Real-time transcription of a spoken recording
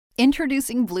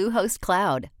Introducing Bluehost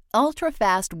Cloud,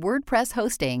 ultra-fast WordPress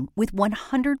hosting with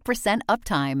 100%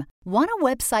 uptime. Want a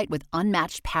website with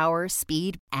unmatched power,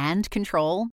 speed, and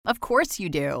control? Of course you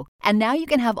do. And now you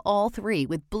can have all three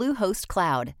with Bluehost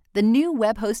Cloud, the new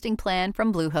web hosting plan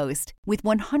from Bluehost. With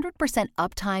 100%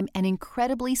 uptime and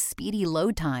incredibly speedy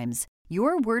load times,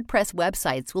 your WordPress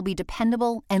websites will be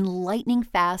dependable and lightning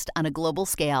fast on a global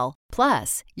scale.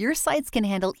 Plus, your sites can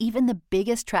handle even the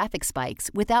biggest traffic spikes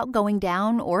without going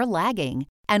down or lagging.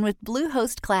 And with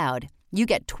Bluehost Cloud, you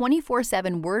get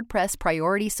 24/7 WordPress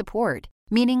priority support,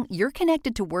 meaning you're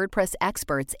connected to WordPress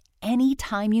experts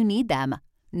anytime you need them.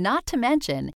 Not to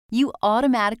mention, you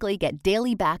automatically get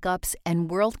daily backups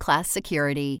and world-class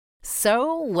security.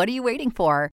 So, what are you waiting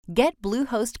for? Get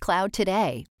Bluehost Cloud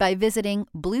today by visiting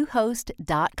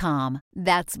Bluehost.com.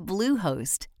 That's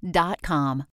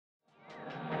Bluehost.com.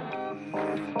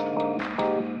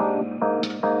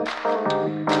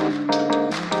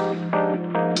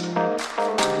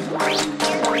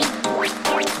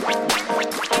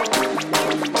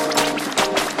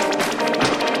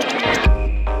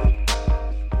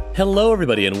 Hello,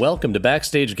 everybody, and welcome to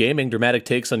Backstage Gaming, dramatic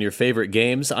takes on your favorite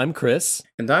games. I'm Chris.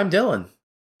 And I'm Dylan.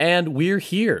 And we're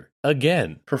here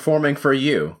again. Performing for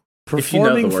you. Performing if you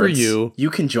know the for words, you. You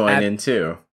can join in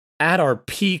too. At our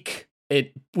peak,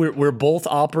 we're both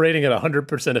operating at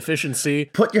 100% efficiency.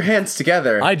 Put your hands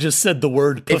together. I just said the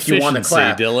word proficiency, if you want to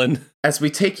clap, Dylan. As we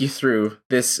take you through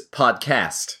this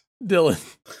podcast.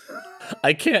 Dylan,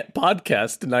 I can't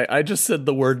podcast tonight. I just said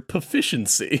the word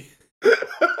proficiency.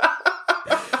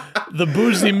 The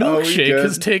boozy milkshake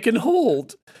has taken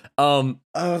hold.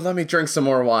 Let me drink some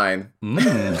more wine.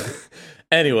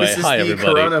 Anyway, this is hi the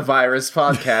everybody. Coronavirus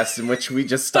podcast in which we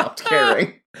just stopped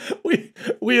caring.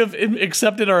 We have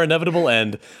accepted our inevitable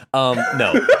end.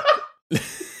 No.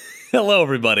 Hello,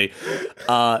 everybody.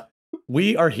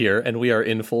 We are here, and we are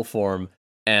in full form,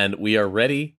 and we are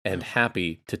ready and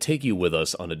happy to take you with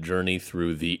us on a journey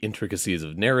through the intricacies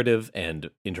of narrative and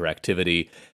interactivity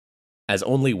as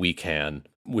only we can,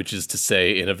 which is to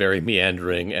say in a very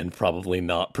meandering and probably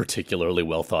not particularly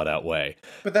well thought out way.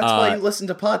 But that's why you listen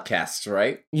to podcasts,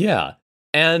 right? Yeah.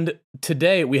 And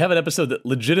today we have an episode that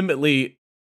legitimately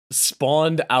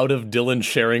spawned out of Dylan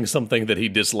sharing something that he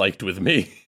disliked with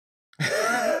me.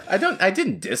 I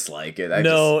didn't dislike it.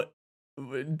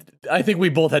 I think we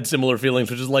both had similar feelings,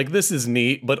 which is like, this is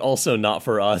neat, but also not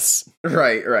for us.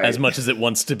 Right. As much as it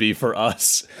wants to be for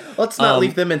us. Let's not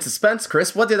leave them in suspense,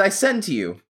 Chris. What did I send to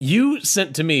you? You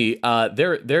sent to me,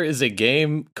 there is a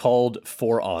game called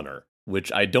For Honor,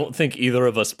 which I don't think either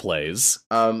of us plays.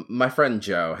 My friend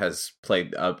Joe has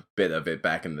played a bit of it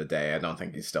back in the day. I don't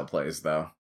think he still plays, though.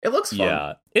 It looks fun.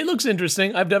 Yeah, it looks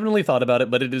interesting. I've definitely thought about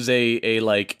it, but it is a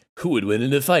like, who would win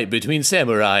in a fight between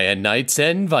samurai and knights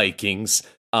and Vikings?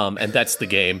 And that's the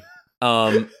game.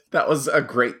 That was a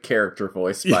great character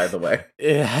voice, by the way.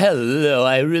 Hello,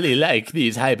 I really like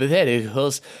these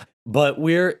hypotheticals. But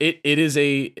it is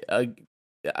it's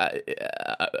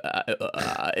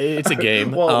a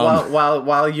game. Well,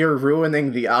 while you're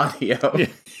ruining the audio.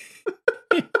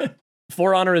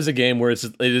 For Honor is a game where it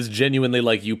is genuinely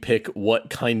like you pick what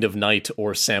kind of knight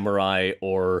or samurai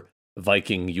or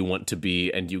Viking you want to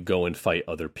be, and you go and fight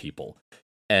other people.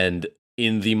 And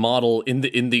in the model, in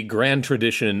the grand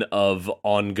tradition of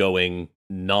ongoing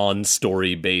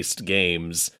non-story based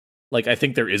games, like, I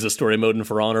think there is a story mode in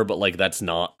For Honor, but like that's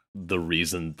not the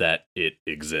reason that it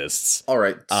exists. All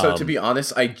right. So to be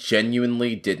honest, I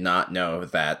genuinely did not know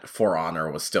that For Honor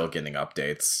was still getting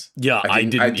updates. Yeah, I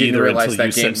didn't either realize until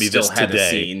that you game sent me still this had today. A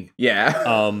scene.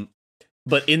 Yeah.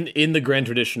 But in the grand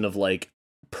tradition of like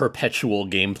perpetual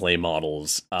gameplay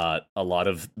models, a lot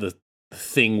of the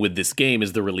thing with this game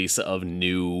is the release of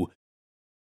new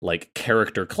like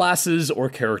character classes or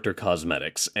character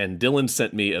cosmetics. And Dylan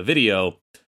sent me a video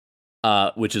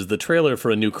which is the trailer for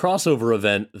a new crossover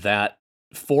event that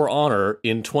For Honor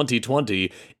in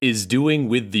 2020 is doing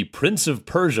with the Prince of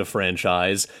Persia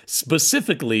franchise,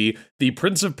 specifically the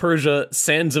Prince of Persia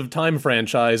Sands of Time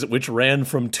franchise, which ran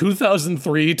from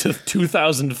 2003 to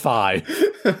 2005.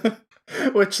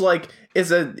 Which, like,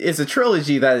 is a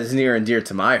trilogy that is near and dear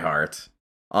to my heart,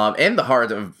 and the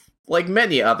heart of, like,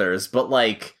 many others, but,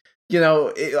 like, you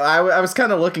know, I was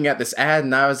kind of looking at this ad,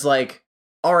 and I was like,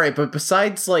 alright, but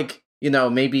besides, like, you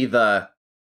know, maybe the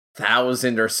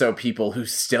 1,000 or so people who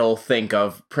still think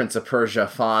of Prince of Persia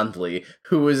fondly,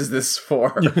 who is this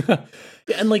for?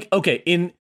 And like, okay,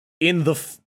 in the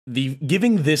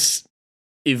giving this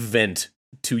event,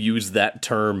 to use that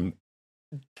term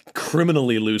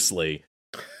criminally loosely,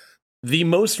 The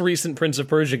most recent Prince of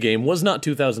Persia game was not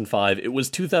 2005, it was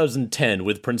 2010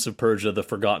 with Prince of Persia: The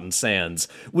Forgotten Sands,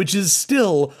 which is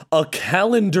still a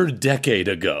calendar decade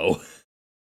ago.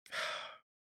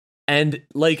 And,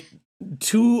 like,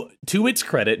 to its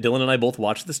credit, Dylan and I both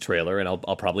watched this trailer, and I'll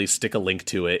probably stick a link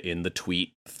to it in the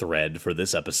tweet thread for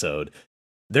this episode.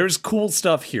 There's cool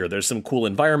stuff here. There's some cool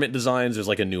environment designs. There's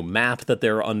like a new map that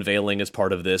they're unveiling as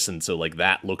part of this, and so like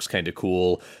that looks kind of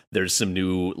cool. There's some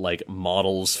new like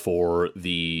models for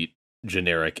the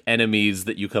generic enemies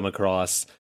that you come across.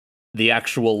 The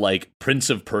actual like Prince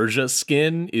of Persia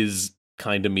skin is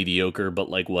kind of mediocre, but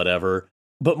like whatever.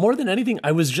 But more than anything,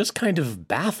 I was just kind of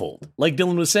baffled. Like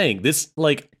Dylan was saying, this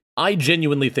like I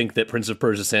genuinely think that Prince of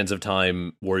Persia: Sands of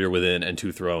Time, Warrior Within, and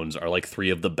Two Thrones are like three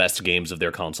of the best games of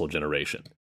their console generation.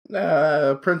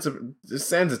 Prince of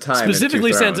Sands of Time,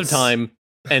 specifically Sands of Time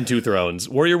and Two Thrones.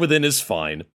 Warrior Within is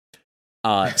fine.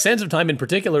 Sands of Time in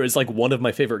particular is like one of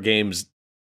my favorite games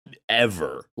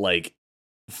ever. Like,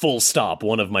 full stop,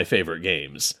 one of my favorite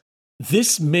games.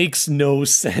 This makes no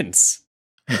sense.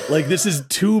 Like, this is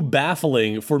too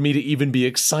baffling for me to even be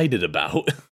excited about.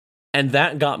 And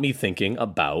that got me thinking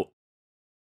about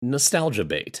nostalgia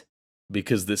bait.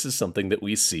 Because this is something that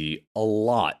we see a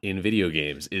lot in video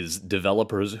games, is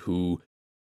developers who,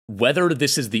 whether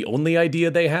this is the only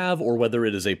idea they have, or whether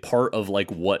it is a part of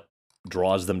like what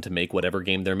draws them to make whatever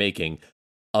game they're making,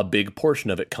 a big portion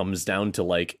of it comes down to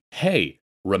like, hey,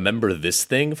 remember this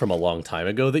thing from a long time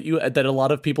ago that a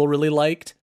lot of people really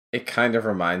liked? It kind of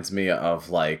reminds me of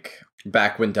like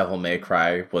back when Devil May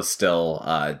Cry was still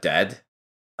dead.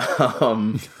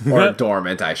 Or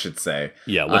dormant, I should say.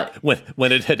 Yeah,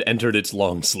 when it had entered its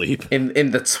long sleep. In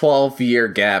the 12-year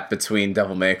gap between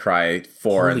Devil May Cry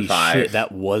 4 and 5. Shit,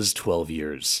 that was 12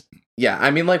 years. Yeah, I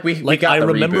mean, like, we got the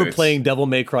remember reboots. playing Devil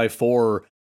May Cry 4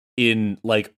 in,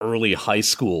 like, early high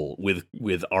school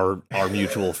with our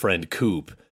mutual friend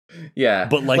Coop. Yeah.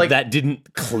 But, like, that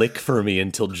didn't click for me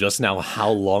until just now how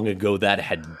long ago that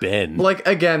had been. Like,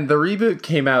 again, the reboot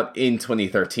came out in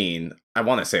 2013. I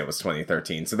want to say it was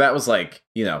 2013. So that was, like,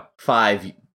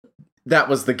 5... That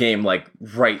was the game, like,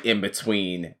 right in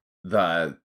between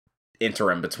the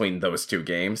interim between those two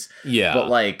games. Yeah. But,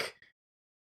 like,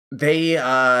 they,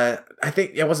 I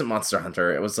think it wasn't Monster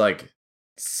Hunter. It was, like,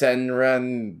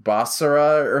 Senran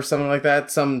Basara or something like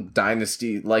that. Some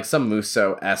Dynasty, like, some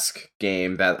Musou-esque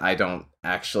game that I don't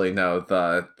actually know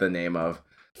the name of.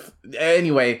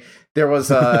 Anyway, there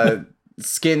was a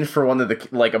skin for one of the,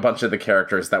 like, a bunch of the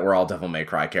characters that were all Devil May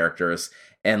Cry characters.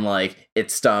 And, like, it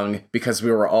stung because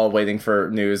we were all waiting for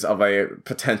news of a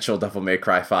potential Devil May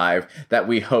Cry 5 that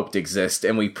we hoped exist,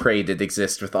 and we prayed it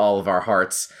exist with all of our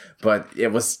hearts, but it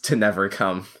was to never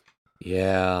come.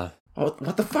 Yeah. Oh,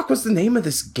 what the fuck was the name of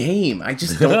this game? I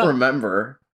just don't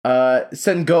remember.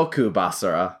 Sengoku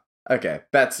Basara. Okay,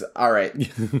 that's alright.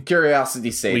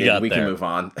 Curiosity sated, we can move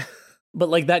on. But,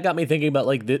 like, that got me thinking about,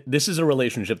 like, this is a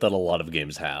relationship that a lot of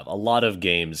games have. A lot of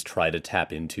games try to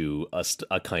tap into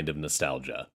a kind of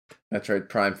nostalgia. Metroid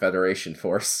Prime Federation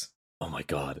Force. Oh my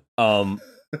god.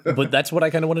 But that's what I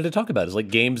kind of wanted to talk about, is, like,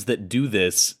 games that do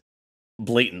this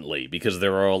blatantly, because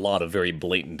there are a lot of very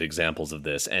blatant examples of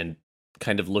this, and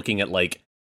kind of looking at, like,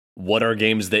 what are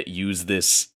games that use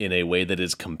this in a way that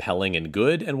is compelling and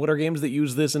good, and what are games that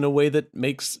use this in a way that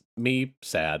makes me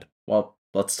sad. Well,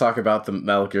 let's talk about the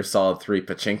Metal Gear Solid 3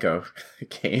 Pachinko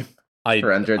game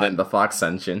rendered in the Fox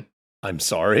engine. I'm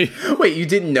sorry. Wait, you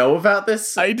didn't know about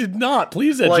this? I did not.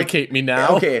 Please educate me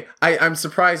now. Okay, I'm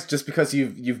surprised just because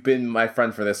you've been my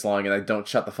friend for this long and I don't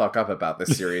shut the fuck up about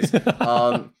this series.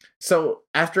 So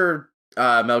after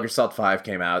Metal Gear Solid 5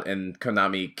 came out and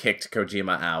Konami kicked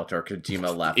Kojima out, or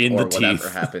Kojima left, or whatever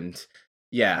happened.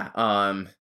 Yeah,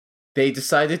 they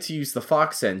decided to use the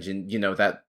Fox engine,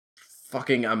 that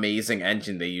fucking amazing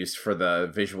engine they used for the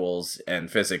visuals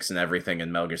and physics and everything in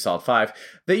Metal Gear Solid 5.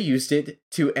 They used it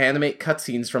to animate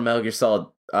cutscenes from Metal Gear Solid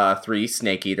 3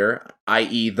 Snake Eater,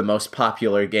 i.e. the most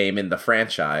popular game in the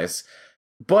franchise.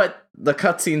 But the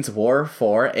cutscenes were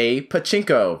for a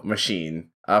pachinko machine.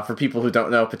 For people who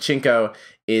don't know, pachinko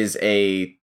is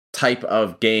a type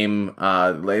of game.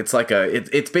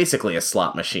 It's basically a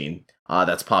slot machine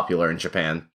that's popular in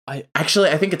Japan. I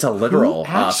think it's a literal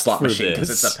slot machine, because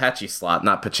it's Apache slot,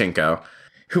 not pachinko.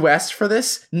 Who asked for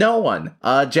this? No one.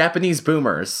 Japanese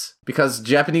boomers, because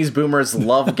Japanese boomers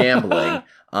love gambling.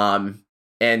 And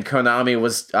Konami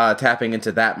was tapping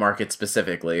into that market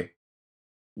specifically.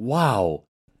 Wow.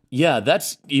 Yeah,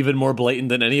 that's even more blatant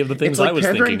than any of the things I was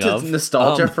thinking of. It's pandering to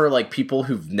nostalgia for, like, people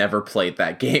who've never played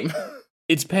that game.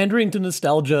 It's pandering to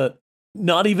nostalgia,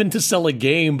 not even to sell a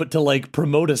game, but to, like,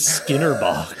 promote a Skinner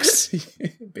box.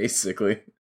 Basically.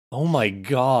 Oh my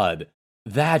god.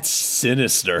 That's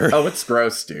sinister. Oh, it's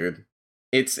gross, dude.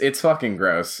 It's fucking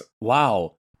gross.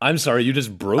 Wow. I'm sorry, you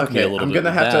just broke me a little bit. I'm gonna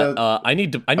with have that. to. I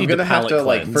need to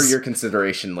Like, for your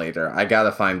consideration later. I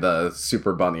gotta find the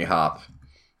Super Bunny Hop.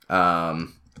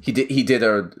 He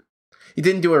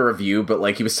didn't do a review, but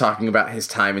like he was talking about his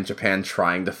time in Japan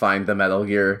trying to find the Metal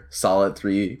Gear Solid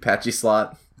 3 patchy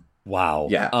slot. Wow.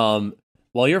 Yeah.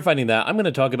 While you're finding that, I'm going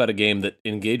to talk about a game that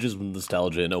engages with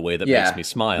nostalgia in a way that makes me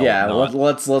smile. Yeah, let's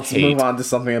move on to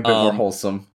something a bit more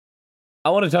wholesome. I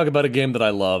want to talk about a game that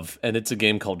I love, and it's a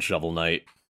game called Shovel Knight.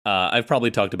 I've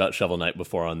probably talked about Shovel Knight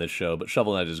before on this show, but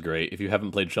Shovel Knight is great. If you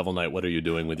haven't played Shovel Knight, what are you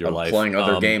doing with your life? Playing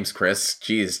other games, Chris.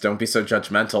 Jeez, don't be so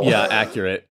judgmental. Yeah,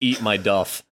 accurate. Eat my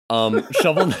duff.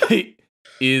 Shovel Knight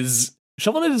is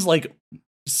like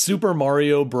Super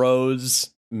Mario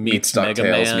Bros. Meets Mega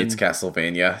Man, meets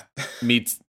Castlevania,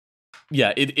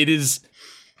 it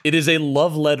is a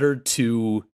love letter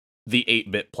to the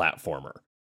 8-bit platformer.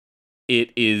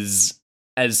 It is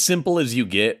as simple as you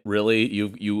get, really.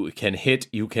 You can hit,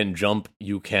 you can jump,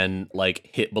 you can like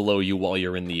hit below you while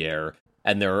you're in the air,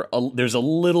 and there's a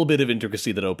little bit of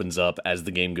intricacy that opens up as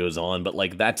the game goes on, but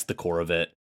like that's the core of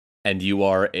it. And you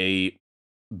are a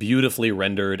beautifully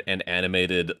rendered and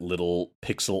animated little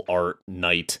pixel art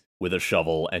knight with a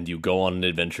shovel, and you go on an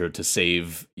adventure to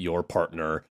save your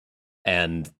partner.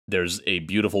 And there's a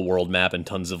beautiful world map and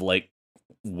tons of like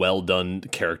well done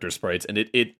character sprites, and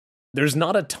it there's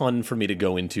not a ton for me to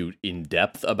go into in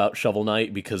depth about Shovel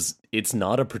Knight because it's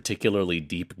not a particularly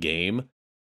deep game,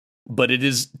 but it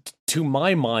is, to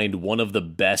my mind, one of the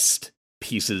best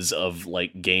pieces of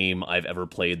like game I've ever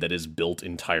played that is built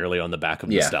entirely on the back of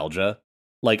nostalgia.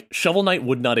 Like, Shovel Knight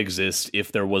would not exist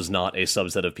if there was not a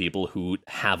subset of people who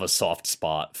have a soft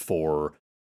spot for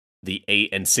the 8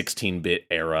 and 16-bit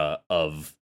era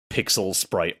of pixel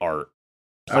sprite art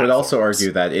platforms. I would also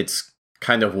argue that it's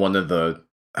kind of one of the...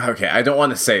 Okay, I don't want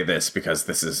to say this because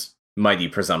this is mighty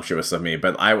presumptuous of me,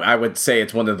 but I would say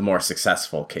it's one of the more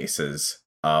successful cases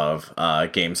of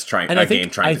games trying to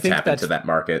tap into that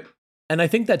market. And I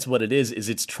think that's what it is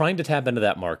it's trying to tap into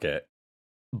that market,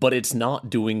 but it's not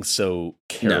doing so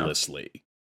carelessly. No.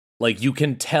 Like, you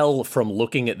can tell from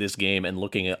looking at this game and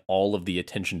looking at all of the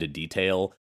attention to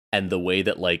detail and the way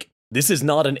that, like, this is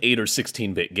not an 8 or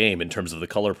 16-bit game in terms of the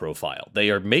color profile. They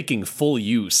are making full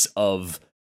use of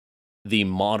the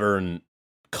modern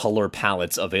color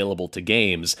palettes available to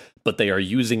games, but they are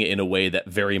using it in a way that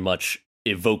very much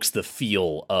evokes the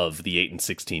feel of the 8 and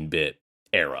 16-bit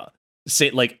era. Say,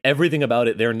 like, everything about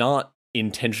it, they're not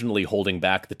intentionally holding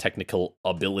back the technical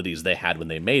abilities they had when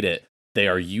they made it. They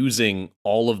are using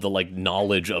all of the like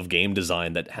knowledge of game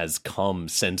design that has come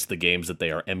since the games that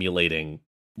they are emulating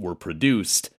were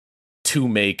produced to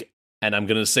make, and I'm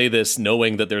going to say this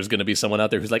knowing that there's going to be someone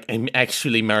out there who's like,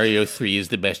 actually Mario 3 is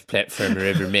the best platformer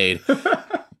ever made,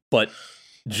 but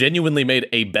genuinely made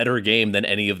a better game than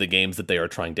any of the games that they are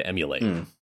trying to emulate.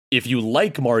 If you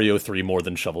like Mario 3 more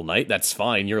than Shovel Knight, that's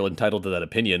fine. You're entitled to that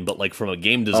opinion. But like from a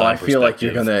game design perspective, I feel like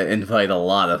you're gonna invite a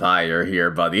lot of ire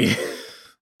here, buddy.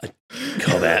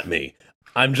 Come at me.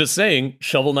 I'm just saying,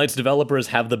 Shovel Knight's developers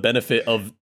have the benefit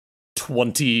of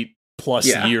 20 plus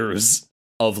years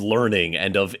of learning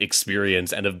and of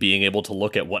experience and of being able to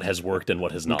look at what has worked and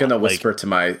what has not. I'm gonna whisper to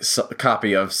my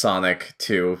copy of Sonic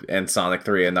 2 and Sonic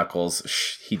 3 and Knuckles,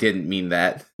 shh, he didn't mean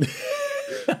that.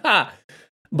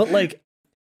 But like,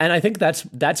 and I think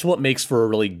that's what makes for a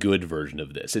really good version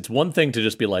of this. It's one thing to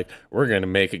just be like, we're going to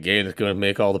make a game that's going to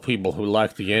make all the people who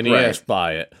like the NES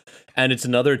buy it. And it's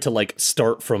another to like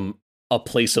start from a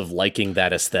place of liking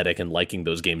that aesthetic and liking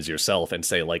those games yourself and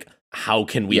say like, how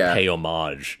can we pay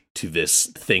homage to this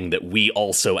thing that we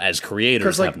also as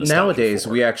creators have nostalgia nowadays for?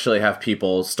 We actually have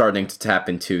people starting to tap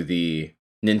into the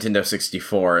Nintendo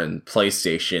 64 and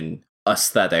PlayStation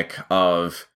aesthetic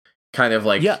of kind of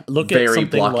like very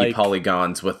blocky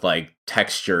polygons with like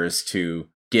textures to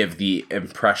give the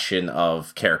impression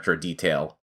of character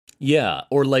detail. Yeah,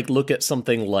 or like look at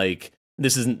something like,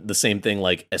 this isn't the same thing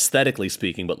like aesthetically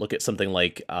speaking, but look at something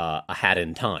like A Hat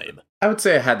in Time. I would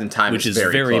say A Hat in Time which is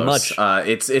very close. Much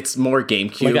it's more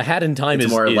GameCube. Like A Hat in Time is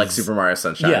more like Super Mario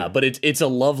Sunshine. Yeah, but it's a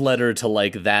love letter to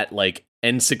like that like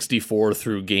N64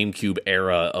 through GameCube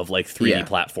era of like 3D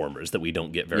platformers that we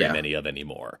don't get very many of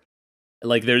anymore.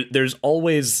 Like there's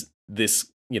always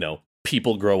this, you know,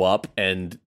 people grow up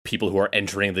and people who are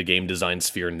entering the game design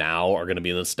sphere now are going to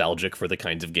be nostalgic for the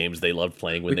kinds of games they loved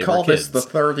playing when they were kids. We call this the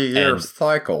 30-year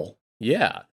cycle.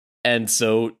 Yeah. And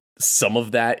so some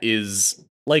of that is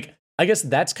like, I guess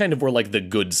that's kind of where like the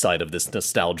good side of this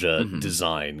nostalgia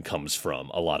design comes from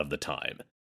a lot of the time,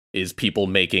 is people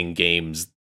making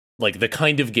games like the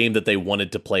kind of game that they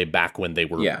wanted to play back when they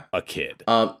were a kid.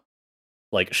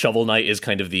 Like Shovel Knight is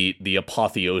kind of the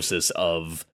apotheosis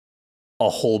of a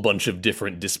whole bunch of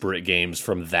different disparate games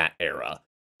from that era.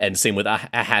 And same with A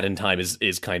Hat in Time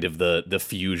is kind of the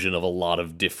fusion of a lot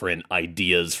of different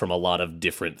ideas from a lot of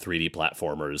different 3D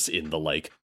platformers in the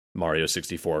like Mario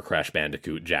 64, Crash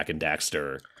Bandicoot, Jak and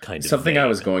Daxter kind of Something vein. I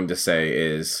was going to say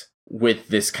is, with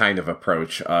this kind of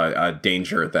approach, a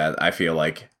danger that I feel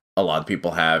like a lot of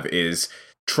people have is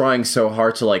trying so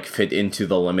hard to like fit into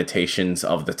the limitations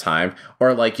of the time,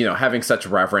 or like, you know, having such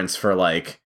reverence for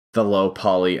like the low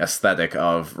poly aesthetic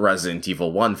of Resident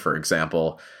Evil 1, for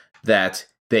example, that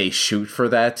they shoot for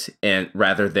that, and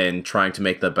rather than trying to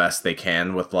make the best they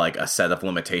can with like a set of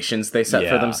limitations they set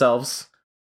for themselves.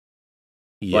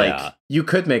 Yeah. Like, you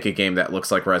could make a game that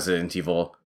looks like Resident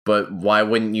Evil, but why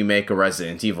wouldn't you make a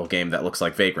Resident Evil game that looks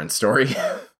like Vagrant Story?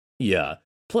 Yeah.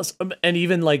 Plus, and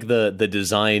even like the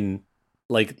design,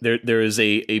 like there is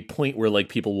a point where like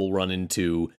people will run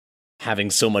into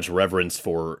having so much reverence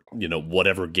for, you know,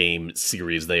 whatever game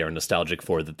series they are nostalgic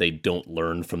for that they don't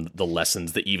learn from the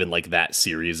lessons that even like that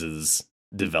series'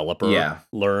 developer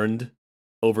learned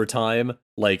over time.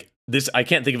 Like this, I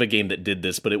can't think of a game that did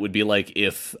this, but it would be like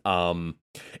if when,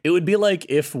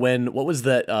 what was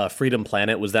that, Freedom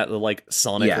Planet, was that the like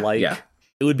Sonic-like? Yeah.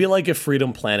 It would be like if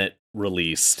Freedom Planet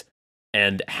released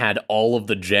and had all of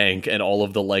the jank and all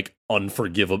of the like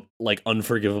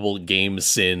unforgivable game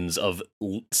sins of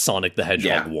Sonic the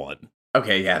Hedgehog 1.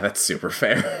 Okay, yeah, that's super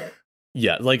fair.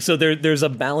 Yeah, like so there's a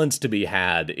balance to be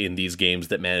had in these games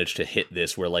that manage to hit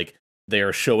this, where like they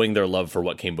are showing their love for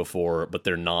what came before, but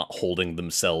they're not holding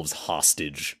themselves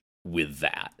hostage with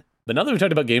that. But now that we've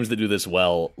talked about games that do this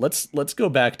well, let's go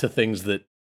back to things that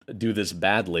do this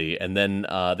badly, and then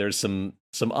there's some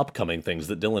upcoming things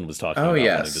that Dylan was talking about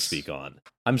wanting to speak on.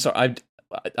 I'm sorry,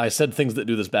 I said things that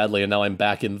do this badly, and now I'm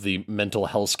back in the mental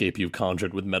hellscape you've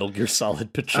conjured with Metal Gear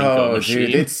Solid Pachinko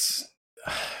Machine. Dude,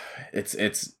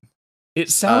 it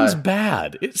sounds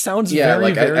bad. It sounds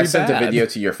very very I sent bad. a video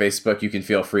to your Facebook. You can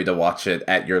feel free to watch it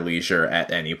at your leisure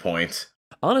at any point.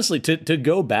 Honestly, to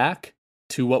go back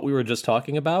to what we were just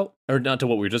talking about, or not to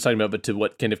what we were just talking about, but to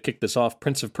what kind of kicked this off,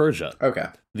 Prince of Persia. Okay.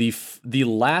 The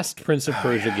last Prince of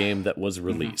Persia game that was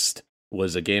released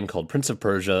was a game called Prince of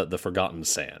Persia: The Forgotten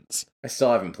Sands. I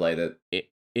still haven't played it.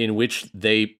 In which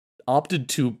they opted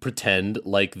to pretend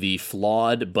like the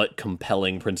flawed but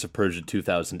compelling Prince of Persia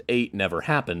 2008 never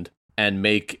happened, and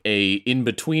make a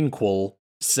in-between-quel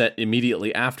set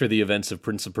immediately after the events of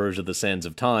Prince of Persia: The Sands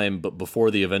of Time, but before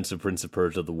the events of Prince of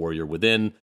Persia: The Warrior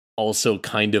Within. Also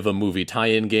kind of a movie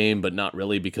tie-in game, but not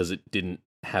really, because it didn't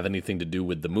have anything to do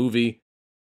with the movie.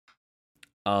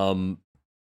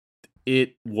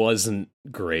 It wasn't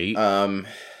great.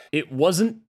 It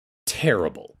wasn't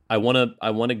terrible. I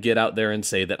wanna get out there and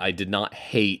say that I did not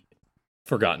hate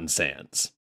Forgotten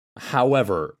Sands.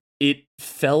 However, it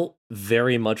felt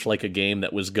very much like a game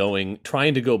that was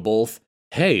trying to go both,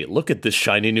 hey, look at this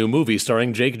shiny new movie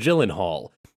starring Jake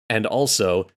Gyllenhaal, and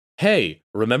also, hey,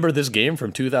 remember this game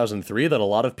from 2003 that a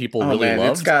lot of people really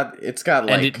loved? It's got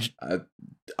like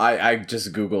I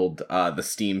just googled the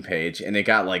Steam page, and it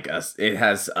got like it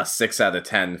has a 6 out of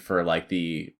 10 for like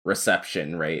the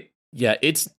reception rate. Yeah,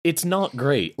 it's not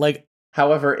great. Like,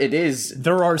 however, it is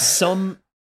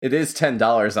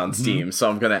 $10 on Steam, so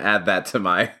I'm gonna add that to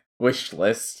my wish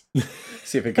list.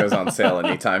 See if it goes on sale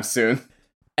anytime soon.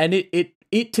 And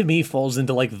it to me falls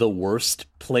into like the worst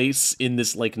place in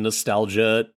this like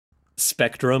nostalgia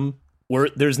spectrum, where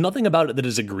there's nothing about it that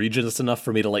is egregious enough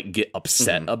for me to like get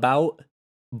upset about,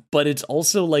 but it's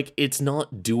also like it's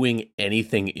not doing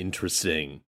anything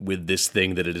interesting with this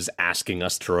thing that it is asking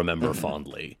us to remember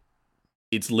fondly.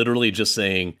 It's literally just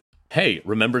saying, hey,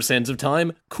 remember Sands of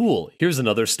Time? Cool, here's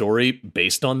another story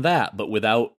based on that, but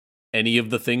without any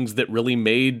of the things that really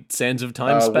made Sands of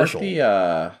Time special.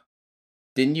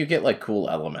 Didn't you get like cool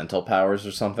elemental powers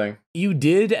or something? You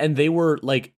did, and they were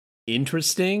like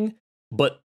interesting,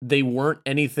 but they weren't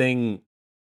anything.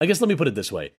 I guess let me put it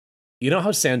this way. You know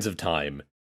how Sands of Time,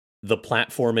 the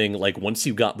platforming, like once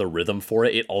you got the rhythm for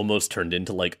it, it almost turned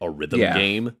into like a rhythm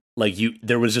game. Like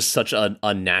there was just such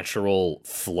a natural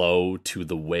flow to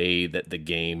the way that the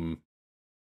game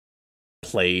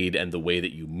played and the way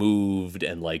that you moved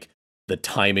and like the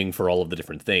timing for all of the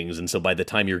different things. And so by the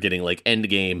time you're getting like end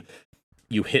game,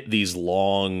 you hit these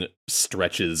long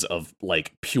stretches of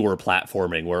like pure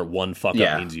platforming where one fuck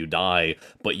up means you die,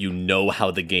 but you know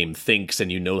how the game thinks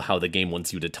and you know how the game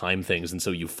wants you to time things, and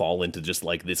so you fall into just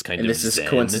like this kind of this is zen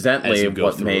coincidentally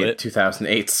what made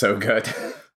 2008 so good.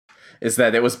 Is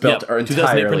that it was built entirely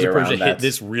 2008 Prince of around Persia that. hit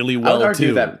this really well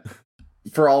too.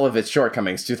 for all of its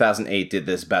shortcomings, 2008 did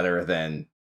this better than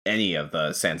any of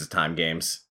the Sands of Time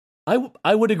games.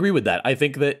 I would agree with that. I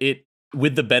think that it,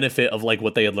 with the benefit of like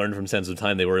what they had learned from Sands of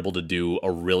Time, they were able to do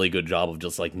a really good job of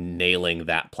just like nailing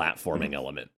that platforming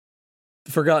element.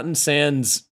 Forgotten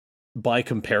Sands, by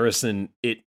comparison,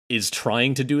 it is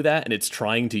trying to do that, and it's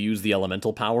trying to use the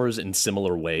elemental powers in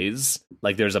similar ways.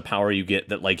 Like there's a power you get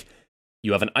that like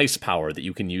you have an ice power that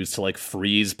you can use to like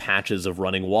freeze patches of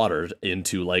running water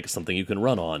into like something you can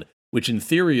run on, which in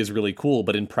theory is really cool,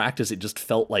 but in practice it just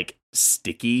felt like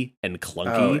sticky and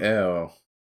clunky. Oh, ew.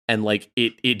 And like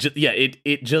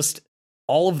it just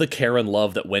all of the care and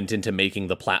love that went into making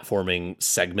the platforming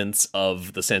segments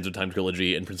of the Sands of Time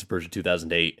trilogy and Prince of Persia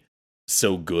 2008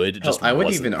 so good. Just I would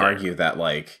wasn't even there. argue that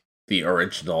like the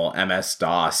original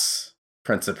MS-DOS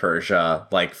Prince of Persia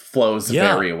like flows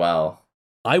very well.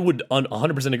 I would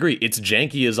 100% agree. It's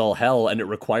janky as all hell, and it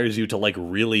requires you to like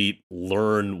really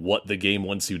learn what the game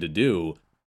wants you to do.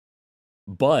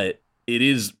 But it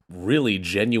is really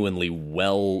genuinely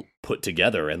well put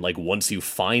together, and like once you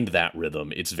find that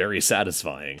rhythm, it's very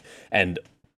satisfying. And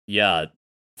yeah,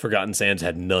 Forgotten Sands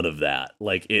had none of that.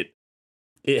 Like it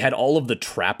had all of the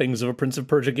trappings of a Prince of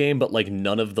Persia game, but like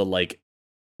none of the like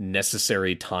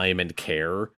necessary time and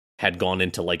care had gone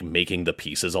into like making the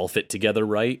pieces all fit together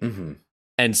right. Mm-hmm.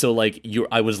 And so like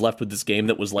I was left with this game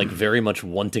that was like very much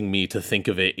wanting me to think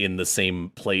of it in the same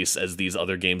place as these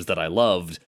other games that I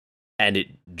loved, and it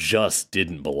just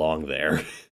didn't belong there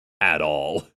at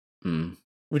all. Mm.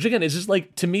 Which again is just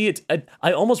like, to me,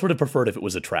 I almost would have preferred if it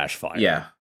was a trash fire. Yeah.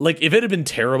 Like if it had been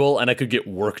terrible and I could get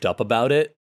worked up about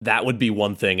it, that would be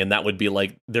one thing, and that would be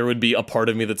like, there would be a part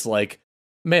of me that's like,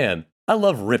 man, I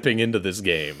love ripping into this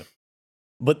game.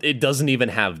 But it doesn't even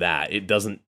have that. It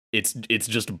doesn't. It's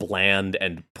just bland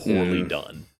and poorly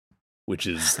done, which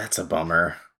is That's a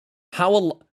bummer.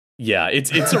 Yeah, it's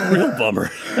a real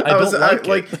bummer. I don't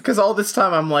like it. Because all this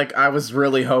time I'm like, I was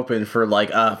really hoping for like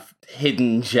a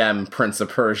hidden gem Prince of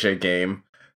Persia game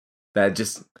that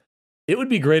just. It would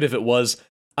be great if it was.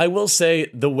 I will say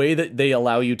the way that they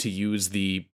allow you to use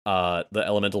the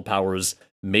elemental powers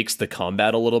makes the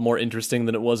combat a little more interesting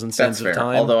than it was in Sands of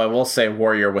Time. Although I will say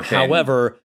Warrior Within,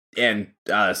 however, and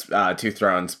Two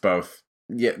Thrones both.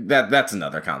 Yeah, that's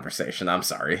another conversation. I'm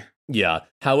sorry. Yeah.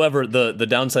 However, the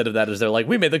downside of that is they're like,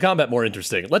 we made the combat more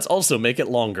interesting. Let's also make it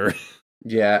longer.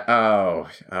 Yeah.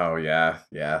 Oh yeah.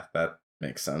 Yeah, that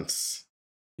makes sense.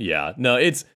 Yeah. No,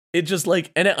 it just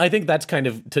like, and I think that's kind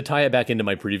of, to tie it back into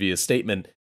my previous statement,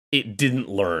 it didn't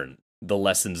learn the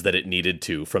lessons that it needed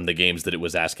to from the games that it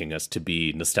was asking us to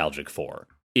be nostalgic for.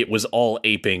 It was all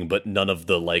aping, but none of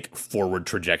the like forward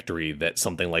trajectory that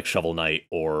something like Shovel Knight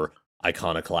or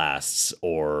Iconoclasts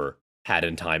or Hat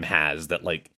in Time has, that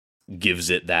like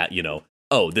gives it that, you know,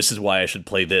 oh, this is why I should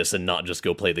play this and not just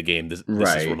go play the game this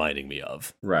is reminding me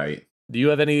of. Right. Do you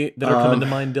have any that are coming to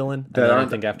mind, Dylan? And then I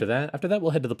think after that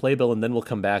we'll head to the playbill, and then we'll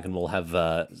come back and we'll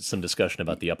have some discussion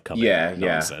about the upcoming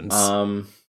nonsense.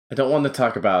 I don't want to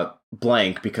talk about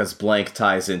blank because blank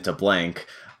ties into blank.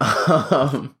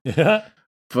 Yeah.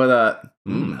 But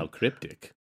how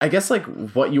cryptic. I guess like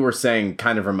what you were saying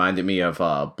kind of reminded me of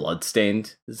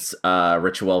Bloodstained,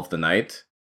 Ritual of the Night.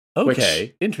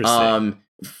 Okay, interesting.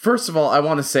 First of all, I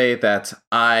want to say that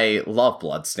I love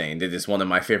Bloodstained. It is one of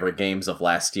my favorite games of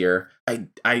last year.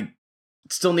 I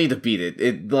still need to beat it.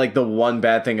 It like, the one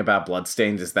bad thing about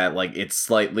Bloodstained is that like it's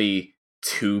slightly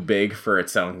too big for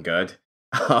its own good.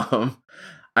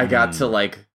 I got to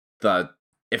like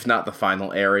if not the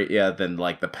final area, then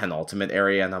like the penultimate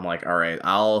area, and I'm like, all right,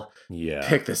 I'll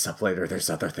pick this up later. There's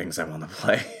other things I want to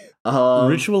play.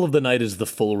 Ritual of the Night is the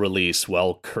full release,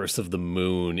 while Curse of the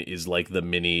Moon is like the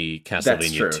mini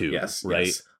Castlevania 2, yes, right?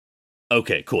 Yes.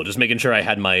 Okay, cool. Just making sure I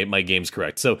had my games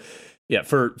correct. So, yeah,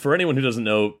 for anyone who doesn't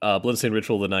know, Bloodstained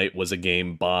Ritual of the Night was a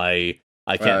game by,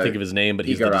 I can't think of his name, but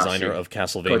he's Igarashi. the designer of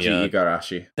Castlevania. Koji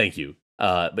Igarashi. Thank you.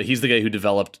 But he's the guy who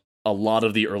developed a lot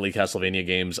of the early Castlevania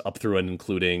games up through and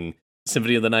including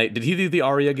Symphony of the Night. Did he do the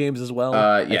Aria games as well?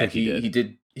 Yeah, he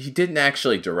did. He didn't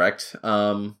actually direct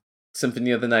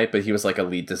Symphony of the Night, but he was like a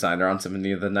lead designer on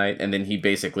Symphony of the Night, and then he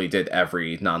basically did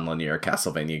every non-linear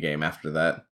Castlevania game after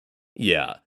that.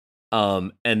 Yeah.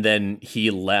 And then he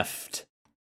left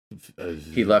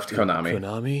Konami.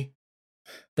 Konami?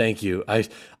 Thank you.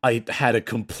 I had a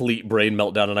complete brain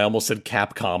meltdown and I almost said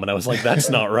Capcom, and I was like,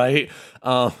 that's not right.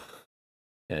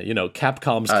 Yeah, you know,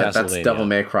 Capcom's Castlevania. That's Devil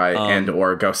May Cry and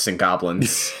or Ghosts and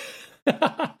Goblins.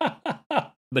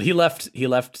 But he left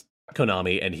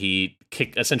Konami, and he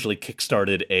essentially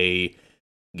kickstarted a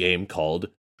game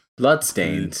called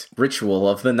Bloodstained Ritual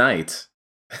of the Night.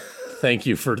 Thank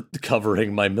you for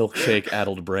covering my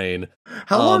milkshake-addled brain.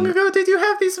 How long ago did you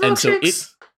have these milkshakes? And so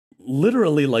it's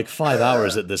literally like 5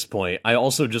 hours at this point. I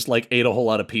also just like ate a whole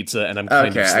lot of pizza, and I'm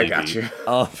kind of sleepy. I got you.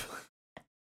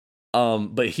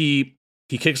 But he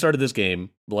kickstarted this game,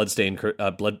 Bloodstained Curse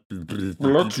of the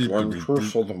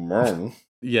Moon.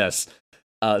 Yes.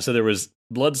 So there was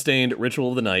Bloodstained Ritual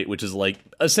of the Night, which is like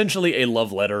essentially a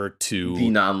love letter to the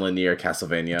non-linear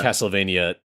Castlevania.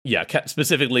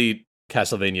 Specifically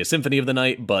Castlevania Symphony of the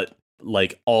Night, but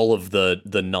like all of the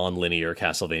non-linear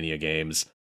Castlevania games.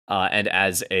 And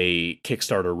as a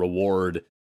Kickstarter reward,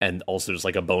 and also just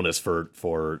like a bonus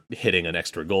for hitting an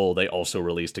extra goal, they also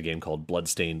released a game called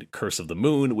Bloodstained Curse of the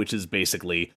Moon, which is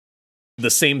basically the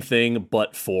same thing,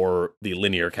 but for the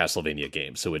linear Castlevania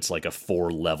game. So it's like a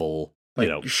 4-level,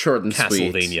 like, short and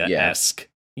Castlevania-esque,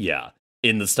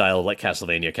 in the style of like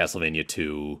Castlevania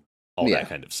 2, all that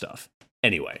kind of stuff.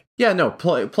 Anyway. Yeah, no,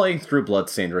 playing through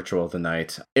Bloodstained Ritual of the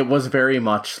Night, it was very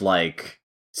much like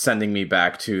sending me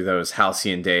back to those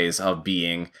halcyon days of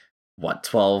being,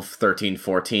 12, 13,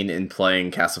 14, and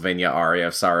playing Castlevania Aria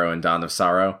of Sorrow and Dawn of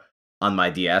Sorrow on my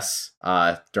DS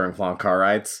during long car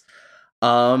rides.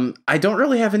 I don't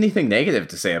really have anything negative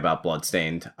to say about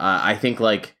Bloodstained. I think,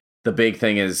 like, the big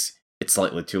thing is it's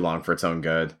slightly too long for its own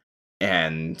good.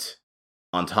 And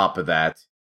on top of that,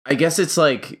 I guess it's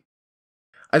like,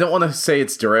 I don't want to say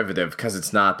it's derivative, because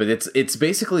it's not, but it's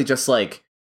basically just like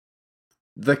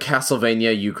the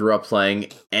Castlevania you grew up playing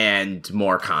and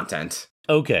more content.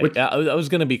 Okay, I was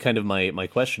going to be kind of my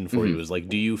question for you is like,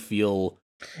 do you feel...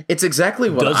 It's exactly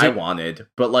what I wanted,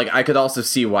 but like I could also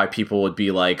see why people would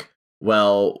be like,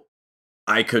 well,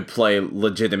 I could play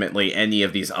legitimately any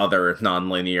of these other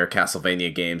non-linear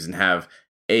Castlevania games and have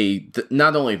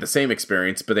not only the same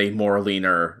experience, but a more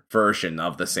leaner version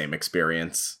of the same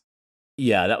experience.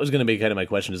 Yeah, that was going to be kind of my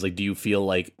question is like, do you feel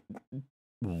like,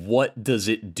 what does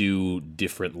it do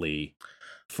differently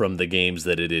from the games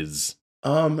that it is,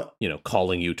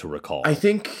 calling you to recall? I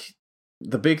think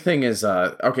the big thing is,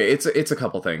 it's a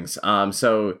couple things.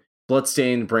 So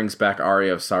Bloodstained brings back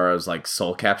Aria of Sorrow's like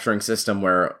soul capturing system,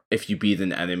 where if you beat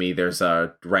an enemy, there's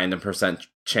a random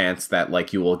 % chance that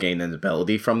like you will gain an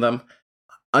ability from them.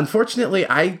 Unfortunately,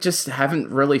 I just haven't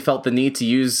really felt the need to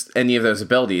use any of those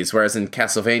abilities, whereas in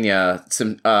Castlevania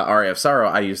Aria of Sorrow,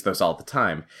 I use those all the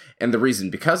time. And the reason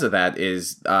because of that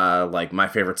is, like, my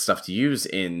favorite stuff to use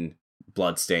in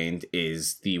Bloodstained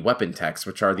is the weapon text,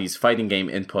 which are these fighting game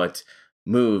input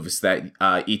moves that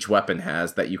each weapon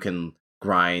has that you can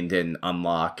grind and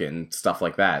unlock and stuff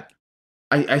like that.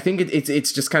 I think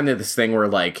it's just kind of this thing where,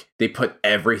 like, they put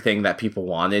everything that people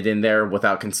wanted in there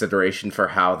without consideration for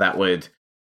how that would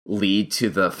lead to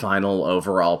the final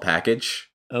overall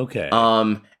package. Okay.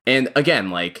 And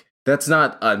again, like, that's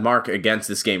not a mark against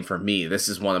this game for me. This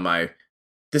is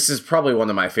probably one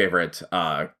of my favorite,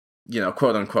 quote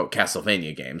unquote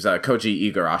Castlevania games,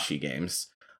 Koji Igarashi games.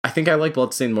 I think I like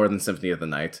Bloodstained more than Symphony of the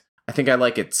Night. I think I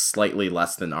like it slightly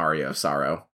less than Aria of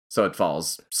Sorrow, so it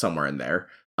falls somewhere in there.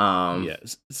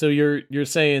 Yes. So you're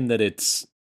saying that it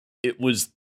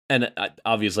was. And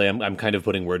obviously, I'm kind of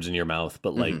putting words in your mouth,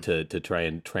 but like to try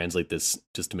and translate this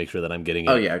just to make sure that I'm getting it.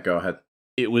 Oh yeah, go ahead.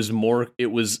 It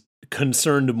was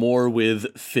concerned more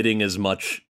with fitting as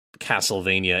much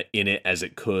Castlevania in it as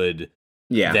it could,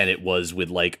 than it was with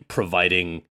like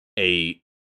providing a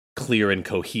clear and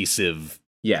cohesive.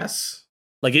 Yes.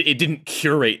 Like it didn't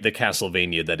curate the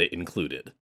Castlevania that it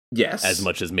included. Yes. As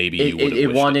much as maybe you would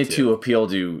have it wanted to appeal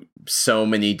to so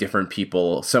many different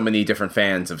people, so many different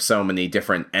fans of so many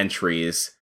different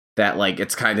entries, that like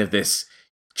it's kind of this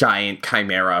giant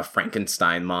chimera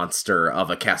Frankenstein monster of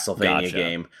a Castlevania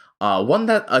game. One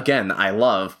that, again, I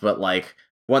love, but like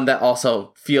one that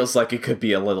also feels like it could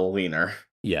be a little leaner.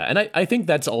 Yeah, and I think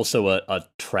that's also a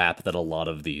trap that a lot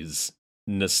of these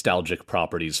nostalgic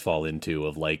properties fall into,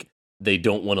 of like, they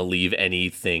don't want to leave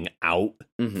anything out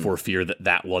for fear that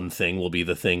that one thing will be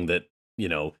the thing that,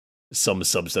 some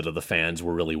subset of the fans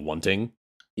were really wanting.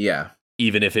 Yeah.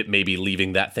 Even if it maybe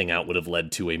leaving that thing out would have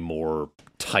led to a more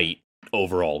tight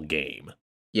overall game.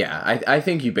 Yeah, I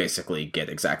think you basically get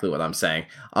exactly what I'm saying.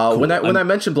 Cool. When I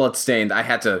mentioned Bloodstained, I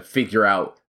had to figure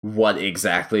out what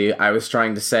exactly I was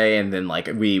trying to say, and then like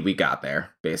we got there,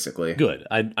 basically. Good.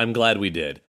 I'm glad we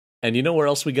did. And you know where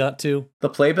else we got to? The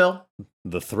playbill?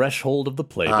 The threshold of the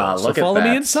playbill. So look at follow that.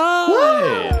 me inside!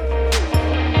 Woo!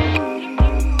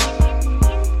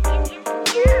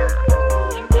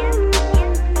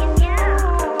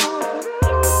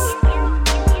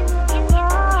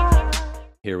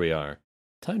 Here we are.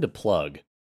 Time to plug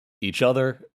each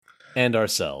other and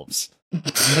ourselves. Hey,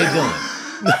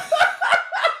 Dylan.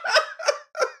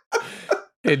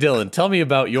 Hey, Dylan, tell me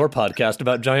about your podcast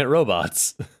about giant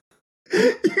robots.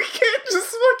 You can't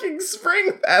just fucking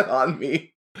spring that on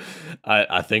me.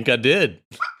 I think I did.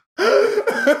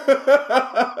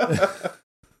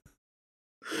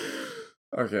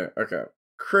 Okay.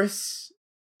 Chris,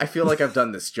 I feel like I've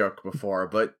done this joke before,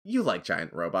 but you like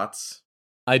giant robots.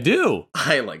 I do.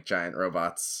 I like giant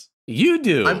robots. You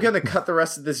do. I'm gonna cut the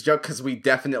rest of this joke because we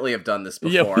definitely have done this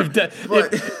before. Yeah,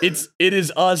 it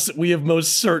is us. We have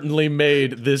most certainly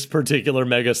made this particular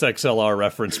Megas XLR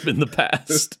reference in the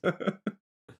past.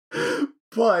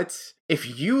 But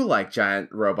if you like giant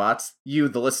robots, you,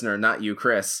 the listener, not you,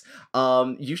 Chris,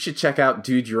 you should check out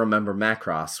Dude You Remember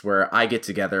Macross, where I get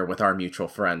together with our mutual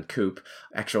friend, Coop,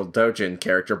 actual Dojin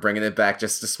character, bringing it back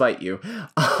just to spite you.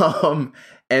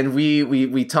 And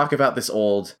we talk about this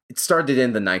it started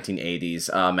in the 1980s,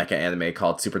 mecha anime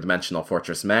called Super Dimensional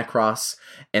Fortress Macross,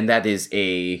 and that is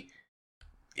it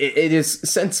is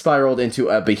since spiraled into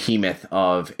a behemoth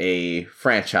of a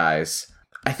franchise.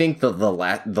 I think the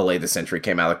latest entry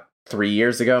came out 3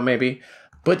 years ago, maybe.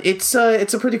 But it's a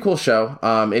pretty cool show.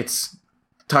 It's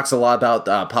talks a lot about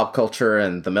pop culture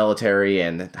and the military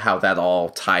and how that all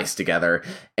ties together.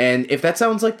 And if that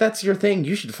sounds like that's your thing,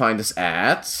 you should find us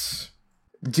at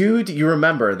Dude You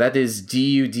Remember. That is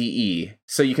DUDE.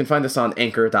 So you can find us on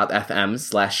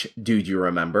anchor.fm/Dude You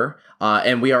Remember.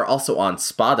 And we are also on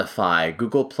Spotify,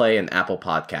 Google Play, and Apple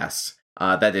Podcasts.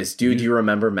 That is Dude You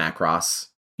Remember Macross.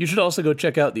 You should also go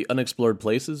check out the Unexplored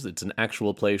Places. It's an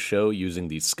actual play show using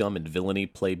the Scum and Villainy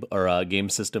game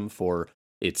system for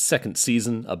its second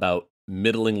season about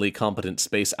middlingly competent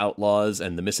space outlaws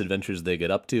and the misadventures they get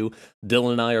up to.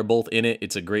 Dylan and I are both in it.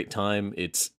 It's a great time.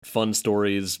 It's fun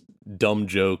stories, dumb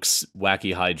jokes,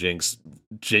 wacky hijinks,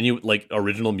 genuine,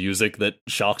 original music that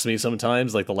shocks me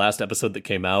sometimes. Like the last episode that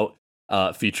came out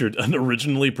featured an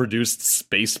originally produced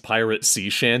space pirate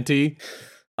sea shanty.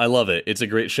 I love it. It's a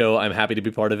great show. I'm happy to be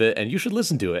part of it, and you should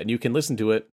listen to it. And you can listen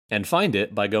to it and find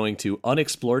it by going to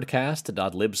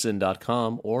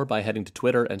unexploredcast.libsyn.com or by heading to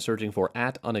Twitter and searching for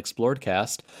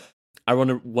 @unexploredcast. I want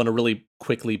to really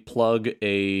quickly plug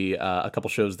a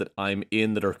couple shows that I'm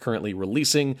in that are currently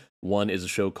releasing. One is a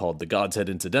show called The God's Head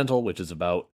Incidental, which is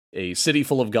about a city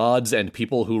full of gods and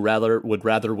people who would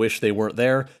rather wish they weren't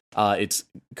there. It's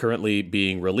currently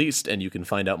being released, and you can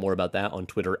find out more about that on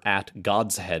Twitter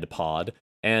 @GodsHeadPod.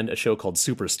 And a show called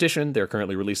Superstition. They're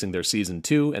currently releasing their season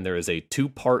 2, and there is a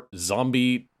 2-part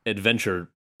zombie adventure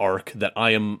arc that I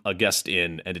am a guest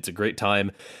in, and it's a great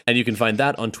time. And you can find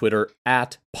that on Twitter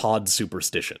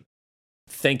 @PodSuperstition.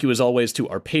 Thank you as always to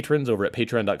our patrons over at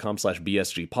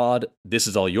patreon.com/BSGpod. This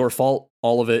is all your fault,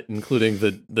 all of it, including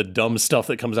the dumb stuff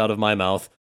that comes out of my mouth.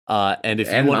 And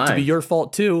if you want it to be your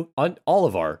fault too, on all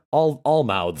of our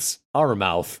mouths, our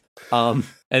mouth.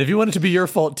 And if you want it to be your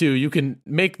fault too, you can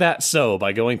make that so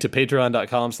by going to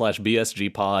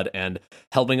patreon.com/BSGpod and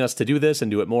helping us to do this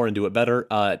and do it more and do it better.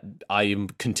 I am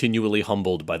continually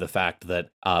humbled by the fact that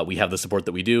we have the support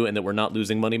that we do and that we're not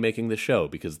losing money making this show,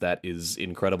 because that is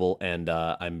incredible. And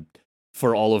I'm,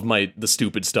 for all of the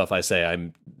stupid stuff I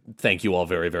say, thank you all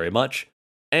very, very much.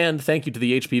 And thank you to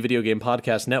the HP Video Game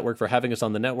Podcast Network for having us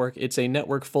on the network. It's a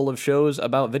network full of shows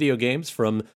about video games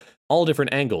from all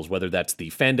different angles, whether that's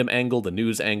the fandom angle, the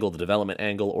news angle, the development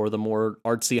angle, or the more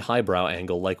artsy highbrow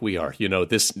angle like we are. You know,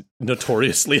 this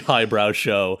notoriously highbrow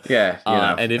show. Yeah.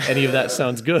 And if any of that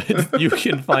sounds good, you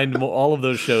can find all of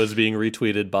those shows being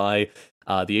retweeted by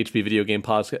the HP Video Game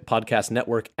Podcast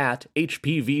Network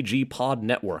 @HPVG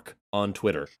Pod on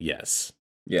Twitter. Yes.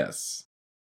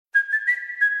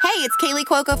 Hey, it's Kaylee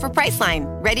Cuoco for Priceline.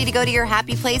 Ready to go to your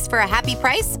happy place for a happy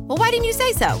price? Well, why didn't you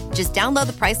say so? Just download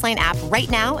the Priceline app right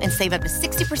now and save up to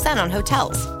 60% on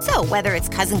hotels. So whether it's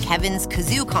Cousin Kevin's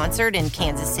Kazoo Concert in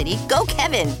Kansas City, go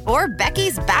Kevin, or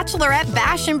Becky's Bachelorette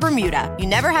Bash in Bermuda, you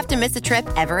never have to miss a trip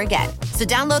ever again. So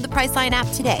download the Priceline app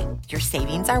today. Your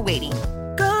savings are waiting.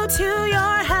 Go to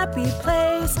your happy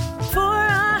place for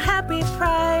a happy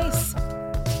price.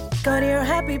 Go to your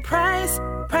happy price,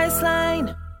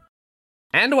 Priceline.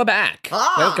 And we're back.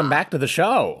 Welcome back to the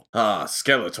show.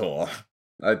 Skeletor.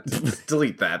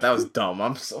 Delete that. That was dumb.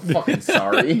 I'm so fucking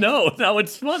sorry. No,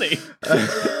 it's funny.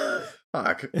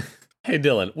 Fuck. Hey,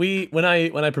 Dylan. When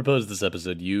I proposed this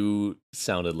episode, you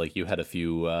sounded like you had a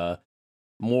few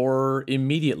more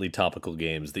immediately topical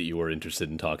games that you were interested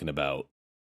in talking about.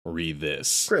 Read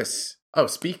this, Chris. Oh,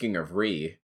 speaking of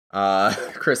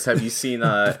Chris, have you seen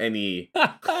any?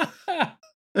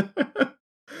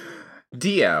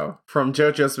 Dio from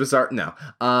JoJo's Bizarre. No.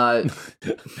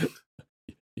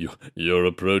 You're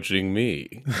approaching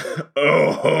me.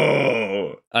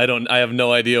 Oh. I have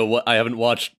no idea I haven't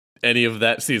watched any of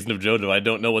that season of JoJo. I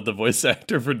don't know what the voice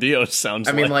actor for Dio sounds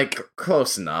like. I mean, like,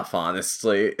 close enough,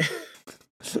 honestly.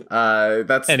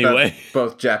 That's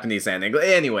both Japanese and English.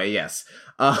 Anyway, yes.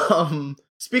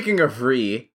 Speaking of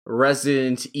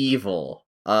Resident Evil.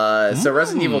 So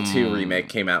Resident Evil 2 remake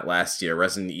came out last year.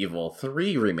 Resident Evil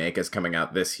 3 remake is coming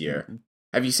out this year.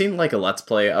 Have you seen like a Let's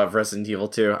Play of Resident Evil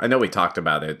 2? I know we talked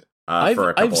about it for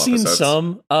a couple I've seen episodes.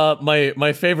 some.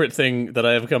 My favorite thing that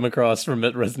I have come across from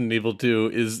Resident Evil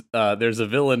 2 is there's a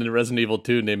villain in Resident Evil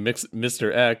 2 named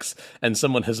Mr. X, and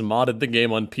someone has modded the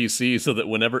game on PC so that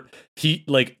whenever he,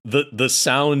 like, the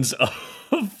sounds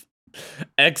of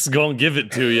X gon' give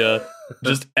it to you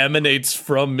just emanates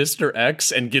from Mr.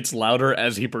 X and gets louder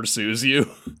as he pursues you.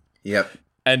 Yep.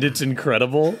 And it's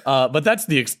incredible. But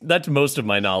that's most of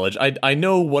my knowledge. I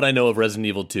know what I know of Resident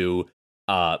Evil 2,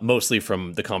 mostly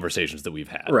from the conversations that we've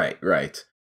had. Right.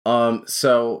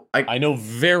 So I know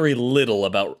very little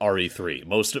about RE3.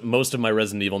 Most of my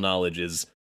Resident Evil knowledge is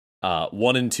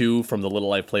 1 and 2 from the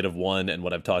little I've played of 1 and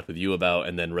what I've talked with you about,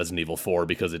 and then Resident Evil 4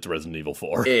 because it's Resident Evil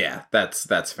 4. Yeah,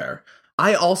 that's fair.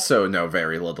 I also know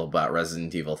very little about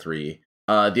Resident Evil 3.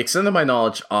 The extent of my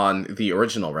knowledge on the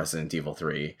original Resident Evil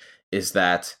 3 is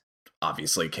that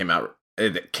obviously it came out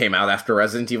after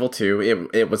Resident Evil 2.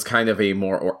 It was kind of a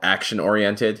more action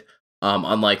oriented.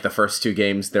 Unlike the first two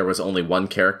games, there was only one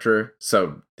character,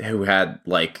 so who had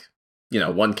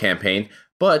one campaign.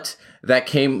 But that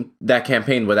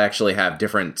campaign would actually have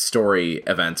different story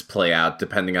events play out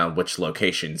depending on which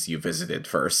locations you visited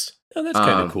first. Oh, that's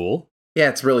kind of cool. Yeah,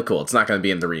 it's really cool. It's not going to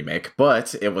be in the remake,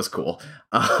 but it was cool.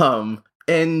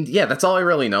 And yeah, that's all I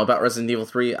really know about Resident Evil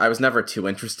 3. I was never too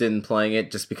interested in playing it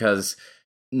just because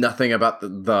nothing about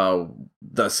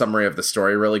the summary of the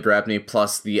story really grabbed me.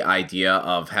 Plus, the idea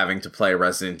of having to play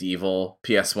Resident Evil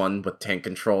PS1 with tank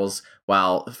controls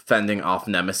while fending off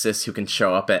Nemesis, who can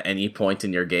show up at any point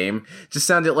in your game, just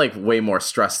sounded like way more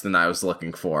stress than I was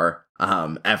looking for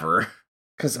ever.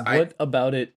 What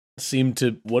about it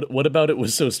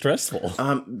was so stressful?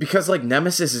 Because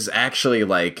Nemesis is actually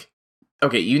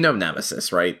okay, you know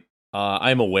Nemesis, right?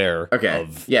 I'm aware. Okay.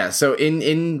 Yeah, so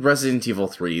in Resident Evil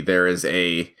 3,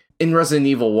 in Resident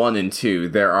Evil 1 and 2,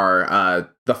 there are,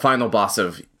 the final boss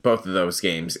of both of those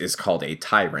games is called a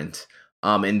Tyrant.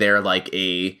 And they're like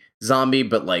a zombie,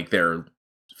 but they're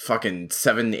fucking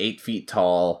 7-8 feet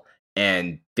tall,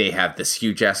 and they have this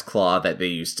huge-ass claw that they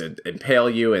use to impale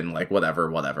you, and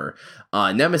whatever.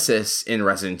 Nemesis in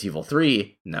Resident Evil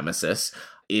 3, Nemesis,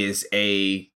 is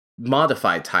a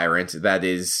modified tyrant that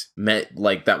is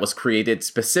that was created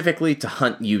specifically to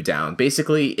hunt you down.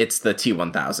 Basically, it's the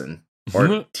T-1000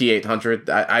 or T-800.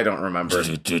 I don't remember.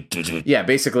 Yeah,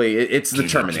 basically, it's the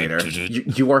Terminator.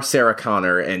 You are Sarah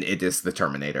Connor, and it is the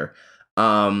Terminator.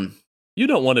 You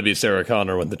don't want to be Sarah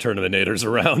Connor when the Terminator's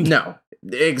around. No,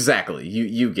 exactly.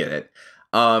 You get it.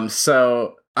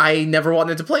 So I never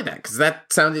wanted to play that because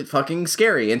that sounded fucking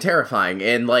scary and terrifying,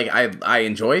 and I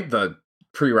enjoyed the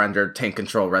pre-rendered tank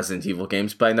control Resident Evil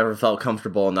games, but I never felt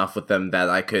comfortable enough with them that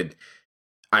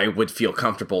I would feel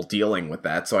comfortable dealing with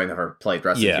that, so I never played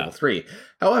Resident Evil 3.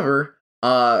 However,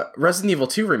 Resident Evil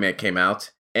 2 remake came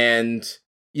out, and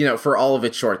for all of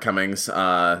its shortcomings,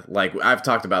 I've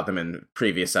talked about them in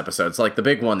previous episodes, the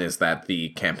big one is that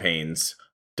the campaigns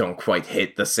don't quite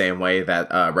hit the same way that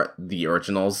the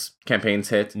original's campaigns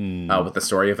hit with the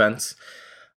story events.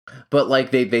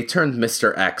 But they turned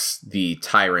Mr. X, the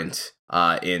tyrant,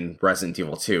 in Resident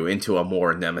Evil 2 into a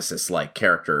more Nemesis-like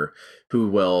character who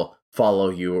will follow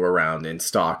you around and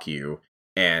stalk you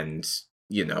and,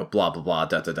 blah, blah, blah,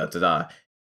 da, da, da, da, da.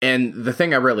 And the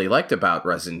thing I really liked about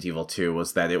Resident Evil 2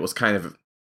 was that it was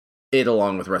it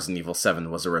along with Resident Evil 7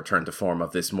 was a return to form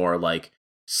of this more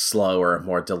slower,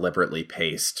 more deliberately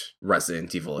paced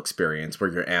Resident Evil experience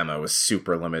where your ammo is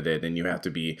super limited and you have to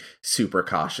be super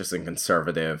cautious and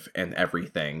conservative and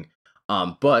everything.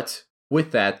 But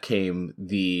with that came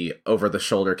the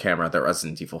over-the-shoulder camera that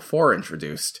Resident Evil 4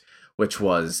 introduced, which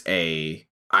was I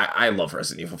love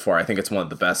Resident Evil 4. I think it's one of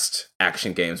the best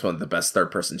action games, one of the best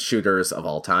third-person shooters of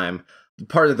all time.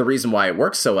 Part of the reason why it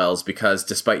works so well is because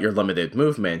despite your limited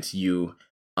movement,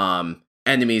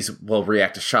 enemies will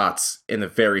react to shots in a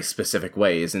very specific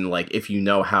ways, and if you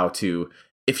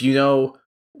know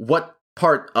what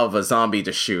part of a zombie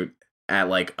to shoot at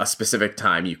a specific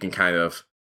time, you can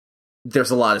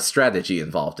there's a lot of strategy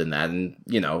involved in that, and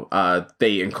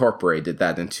they incorporated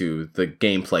that into the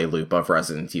gameplay loop of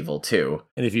Resident Evil 2.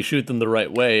 And if you shoot them the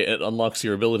right way, it unlocks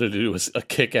your ability to do a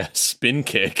kick-ass spin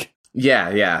kick.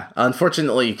 Yeah.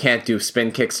 Unfortunately, you can't do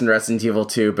spin kicks in Resident Evil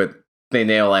 2, but they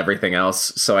nail everything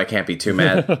else, so I can't be too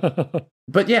mad.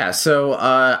 But yeah, so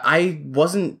I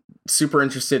wasn't super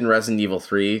interested in Resident Evil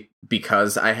 3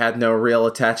 because I had no real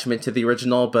attachment to the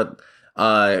original, but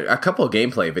a couple of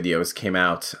gameplay videos came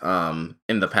out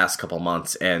in the past couple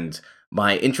months, and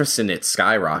my interest in it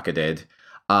skyrocketed.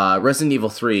 Resident Evil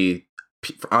 3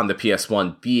 on the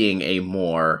PS1 being a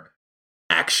more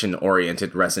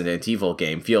action-oriented Resident Evil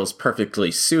game feels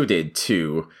perfectly suited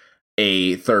to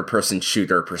a third-person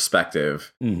shooter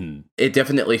perspective. Mm-hmm. It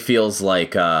definitely feels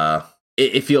like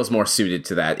it feels more suited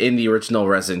to that. In the original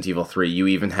Resident Evil 3, you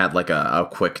even had like a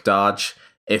quick dodge.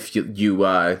 If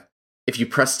you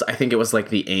pressed, I think it was like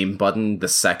the aim button, the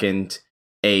second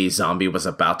a zombie was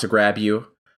about to grab you,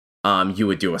 you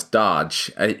would do a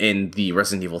dodge. In the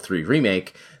Resident Evil 3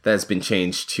 remake, that has been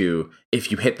changed to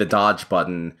if you hit the dodge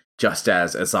button just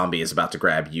as a zombie is about to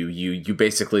grab you, you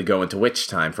basically go into witch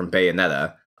time from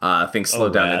Bayonetta. Things slow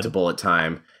down into bullet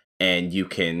time, and you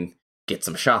can get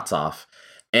some shots off.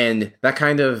 And that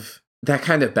kind of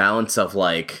balance of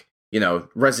like, you know,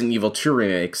 Resident Evil 2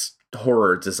 remake's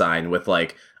horror design with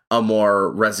like a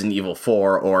more Resident Evil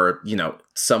 4 or, you know,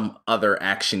 some other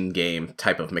action game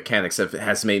type of mechanics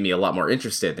has made me a lot more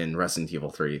interested in Resident Evil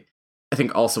 3. I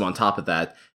think also on top of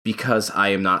that, because I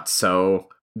am not so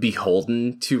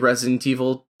beholden to Resident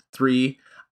Evil 3,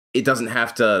 it doesn't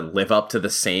have to live up to the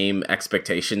same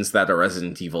expectations that a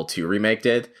Resident Evil 2 remake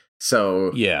did.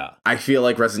 So yeah, I feel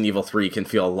like Resident Evil 3 can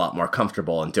feel a lot more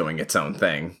comfortable in doing its own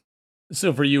thing.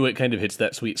 So for you, it kind of hits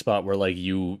that sweet spot where like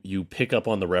you pick up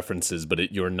on the references,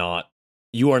 but you are not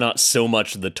so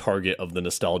much the target of the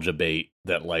nostalgia bait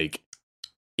that like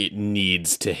it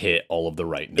needs to hit all of the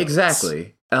right notes.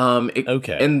 Exactly.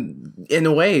 Okay. And in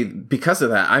a way, because of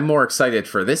that, I'm more excited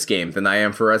for this game than I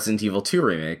am for Resident Evil 2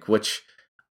 remake, which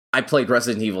I played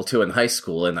Resident Evil 2 in high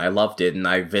school and I loved it, and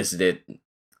I visit it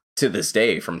to this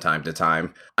day from time to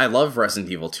time. I love Resident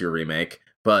Evil 2 remake,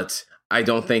 but I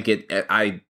don't think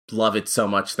I love it so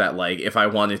much that like if I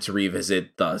wanted to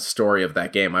revisit the story of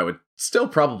that game, I would still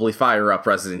probably fire up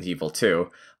Resident Evil 2.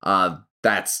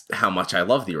 That's how much I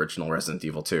love the original Resident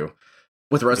Evil 2.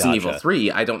 With Resident Evil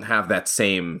 3, I don't have that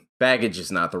same baggage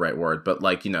is not the right word, but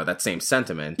like, you know, that same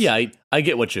sentiment. Yeah, I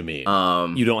get what you mean.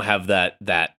 You don't have that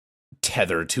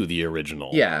tether to the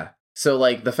original. Yeah. So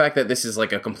like the fact that this is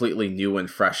like a completely new and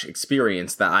fresh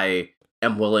experience that I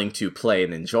am willing to play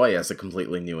and enjoy as a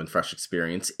completely new and fresh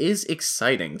experience is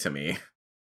exciting to me.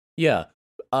 Yeah.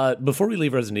 Before we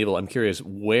leave Resident Evil, I'm curious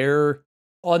where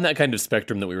on that kind of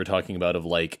spectrum that we were talking about of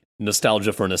like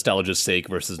nostalgia for nostalgia's sake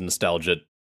versus nostalgia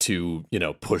to, you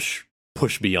know, push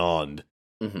beyond.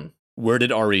 Mm-hmm. Where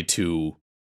did RE2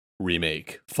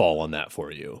 remake fall on that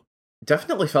for you?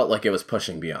 Definitely felt like it was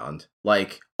pushing beyond.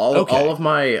 Like all of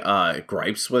my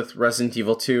gripes with Resident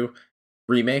Evil 2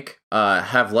 remake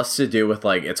have less to do with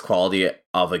like its quality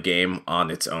of a game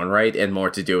on its own right, and more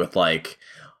to do with like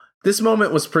this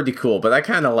moment was pretty cool, but I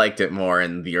kind of liked it more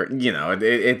in the, you know,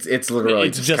 it's literally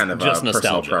just kind of a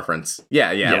personal preference.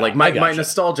 Yeah, like my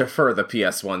nostalgia for the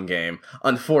PS1 game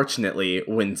unfortunately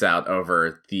wins out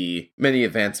over the many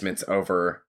advancements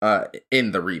over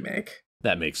in the remake.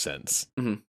 That makes sense.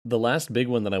 Mm-hmm. The last big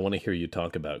one that I want to hear you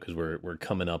talk about, because we're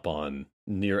coming up on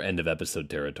near end of episode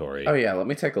territory. Oh yeah, let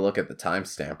me take a look at the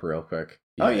timestamp real quick.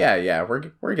 Yeah. Oh yeah,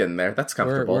 we're getting there. That's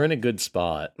comfortable. We're in a good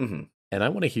spot. Mm-hmm. And I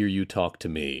want to hear you talk to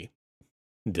me,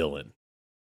 Dylan,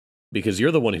 because you're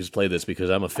the one who's played this.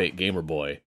 Because I'm a fake gamer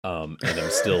boy, and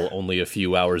I'm still only a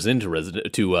few hours into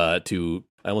I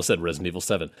almost said Resident Evil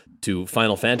 7 to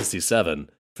Final Fantasy 7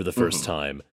 for the first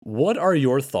time. What are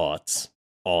your thoughts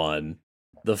on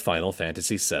the Final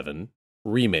Fantasy 7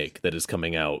 remake that is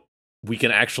coming out? We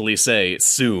can actually say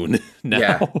soon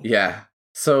now. Yeah.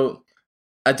 So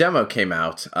a demo came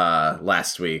out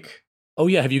last week. Oh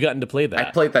yeah, have you gotten to play that?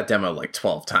 I played that demo like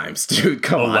 12 times, dude.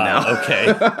 Come on wow. now.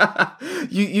 Okay.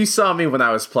 You saw me when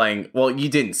I was playing. Well, you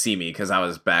didn't see me because I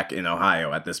was back in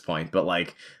Ohio at this point. But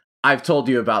like, I've told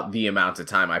you about the amount of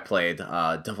time I played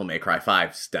Devil May Cry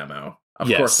 5's demo. Of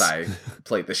course, I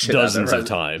played the shit dozens of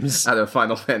times out of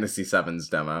Final Fantasy 7's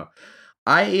demo.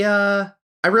 I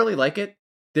really like it.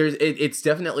 It's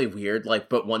definitely weird, like,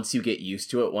 but once you get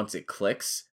used to it, once it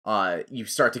clicks, you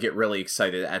start to get really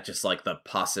excited at just like the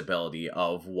possibility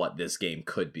of what this game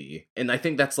could be. And I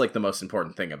think that's like the most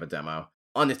important thing of a demo.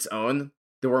 On its own,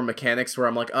 there were mechanics where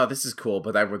I'm like, oh, this is cool,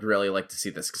 but I would really like to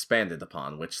see this expanded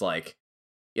upon, which, like,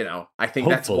 you know, I think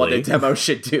that's what a demo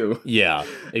should do. Yeah,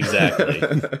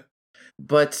 exactly.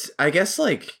 But I guess,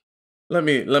 like, let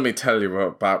me tell you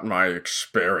about my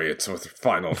experience with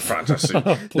Final Fantasy.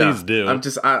 Please do.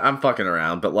 I'm fucking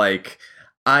around, but like,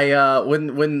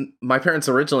 When my parents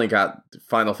originally got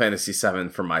Final Fantasy VII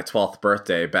for my 12th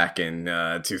birthday back in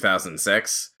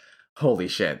 2006, holy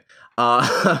shit.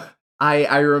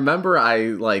 I remember I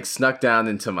like snuck down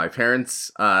into my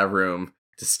parents' room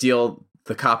to steal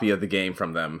the copy of the game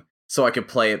from them so I could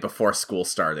play it before school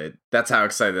started. That's how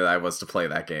excited I was to play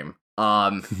that game.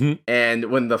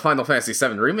 And when the Final Fantasy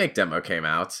VII Remake demo came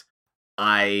out,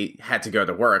 I had to go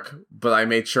to work, but I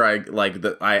made sure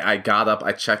I got up,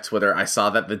 I checked Twitter, I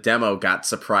saw that the demo got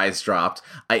surprise dropped.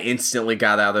 I instantly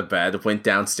got out of bed, went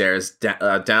downstairs,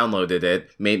 downloaded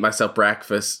it, made myself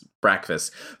breakfast. Fuck you.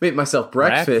 Made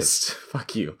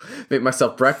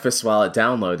myself breakfast while it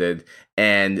downloaded,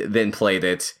 and then played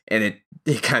it, and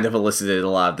it kind of elicited a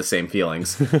lot of the same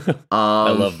feelings.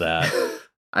 I love that.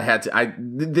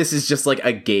 This is just like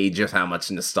a gauge of how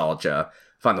much nostalgia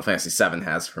Final Fantasy VII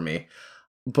has for me.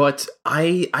 But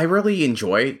I really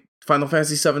enjoy Final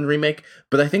Fantasy VII Remake,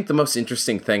 but I think the most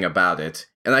interesting thing about it,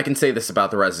 and I can say this about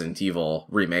the Resident Evil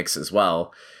remakes as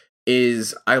well,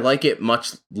 is I like it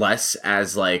much less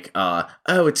as like,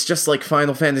 it's just like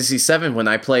Final Fantasy VII when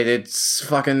I played it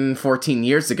fucking 14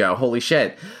 years ago, holy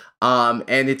shit. And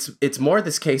it's more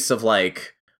this case of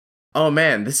like, oh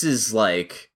man, this is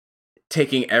like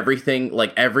taking everything,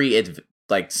 like every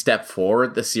step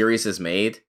forward the series has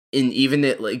made, in even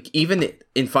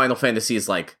in Final Fantasy's,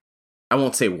 like, I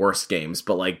won't say worst games,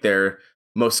 but like their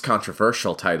most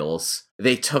controversial titles,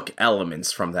 they took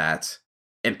elements from that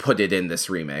and put it in this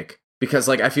remake. Because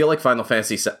like I feel like Final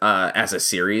Fantasy as a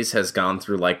series has gone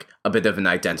through like a bit of an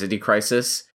identity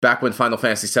crisis. Back when Final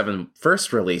Fantasy VII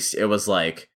first released, it was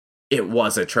like, it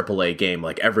was a AAA game.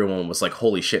 Like everyone was like,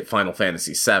 holy shit, Final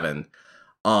Fantasy VII.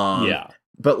 Yeah.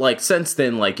 But like since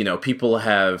then, like, you know, people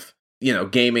have, you know,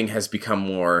 gaming has become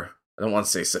more, I don't want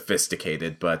to say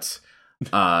sophisticated, but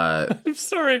I'm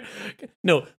sorry.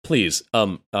 No, please.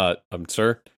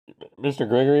 Sir. Mr.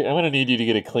 Gregory, I'm going to need you to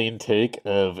get a clean take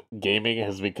of gaming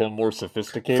has become more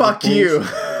sophisticated. Fuck please. you.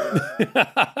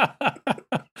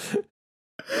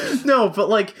 No, but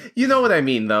like, you know what I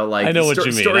mean, though. Like, I know what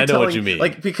you mean. I know what you mean.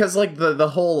 Like, because like the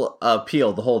whole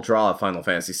appeal, the whole draw of Final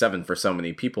Fantasy VII for so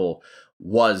many people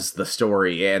was the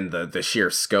story and the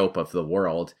sheer scope of the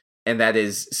world. And that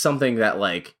is something that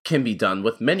like can be done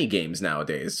with many games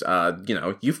nowadays. You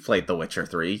know, you've played The Witcher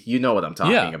 3. You know what I'm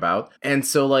talking about. And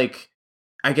so like,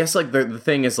 I guess like the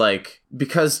thing is like,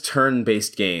 because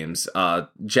turn-based games,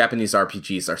 Japanese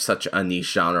RPGs are such a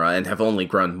niche genre and have only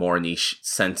grown more niche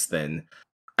since then.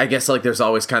 I guess like there's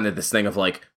always kind of this thing of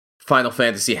like, Final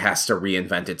Fantasy has to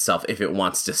reinvent itself if it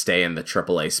wants to stay in the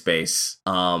AAA space.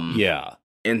 Yeah.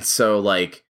 And so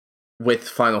like with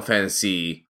Final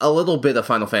Fantasy, a little bit of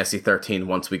Final Fantasy 13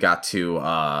 once we got to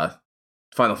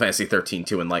Final Fantasy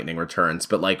 13-2 and Lightning Returns,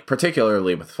 but like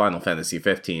particularly with Final Fantasy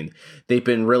 15, they've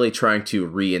been really trying to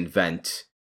reinvent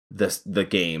the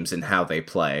games and how they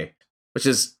play, which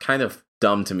is kind of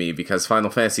dumb to me because Final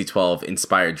Fantasy 12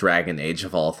 inspired Dragon Age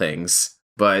of all things,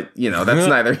 but you know, that's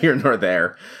neither here nor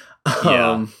there.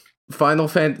 Yeah. Final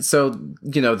Fantasy, so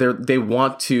you know, they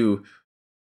want to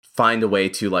find a way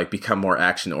to like become more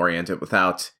action oriented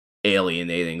without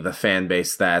alienating the fan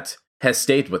base that has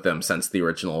stayed with them since the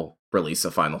original release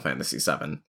of Final Fantasy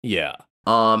VII. Yeah.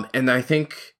 And I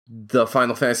think the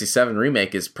Final Fantasy VII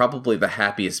remake is probably the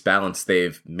happiest balance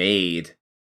they've made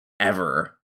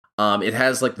ever. It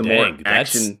has like the more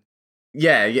action.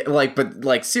 Yeah, like, but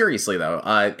like seriously though,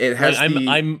 it has.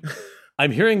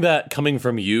 I'm hearing that coming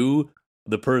from you,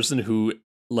 the person who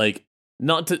like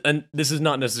and this is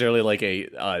not necessarily like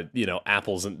a you know,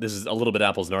 apples, and this is a little bit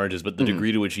apples and oranges, but the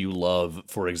degree to which you love,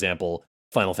 for example,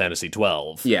 Final Fantasy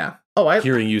 12. Yeah.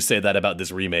 Hearing you say that about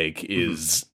this remake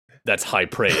is that's high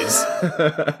praise.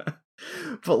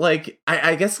 But like,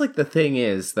 I guess like the thing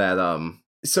is that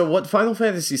so what Final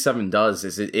Fantasy VII does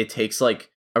is it takes like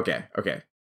okay.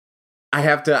 I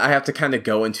have to kind of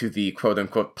go into the quote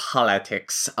unquote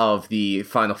politics of the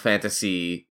Final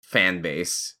Fantasy fan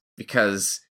base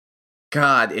because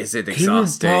God, is it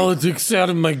exhausting? Get politics out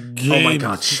of my game. Oh my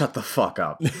God, shut the fuck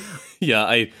up. Yeah,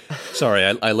 I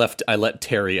let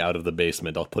Terry out of the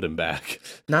basement. I'll put him back.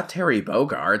 Not Terry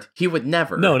Bogard. He would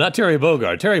never. No, not Terry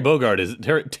Bogard. Terry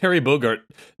Bogard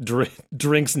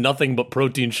drinks nothing but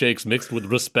protein shakes mixed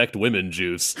with Respect Women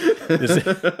juice.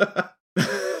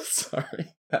 Sorry,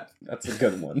 that's a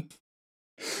good one.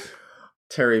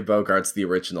 Terry Bogart's the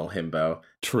original himbo.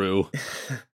 True.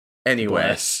 Anyway.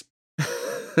 Bless.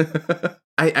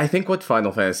 I think what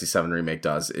Final Fantasy VII Remake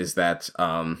does is that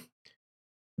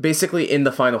basically in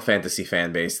the Final Fantasy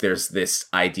fan base, there's this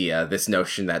idea, this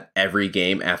notion that every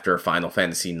game after Final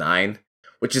Fantasy IX,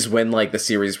 which is when like the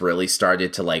series really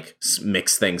started to like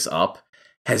mix things up,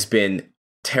 has been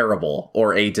terrible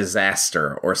or a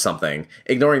disaster or something,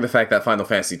 ignoring the fact that Final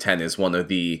Fantasy X is one of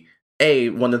the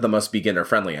most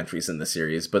beginner-friendly entries in the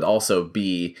series, but also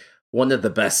B, one of the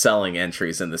best-selling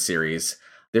entries in the series.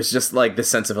 There's just like this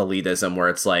sense of elitism where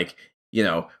it's like, you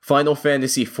know, Final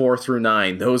Fantasy 4 through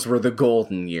 9, those were the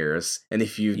golden years. And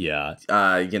if you, you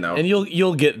know, and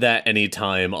you'll get that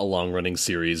anytime a long-running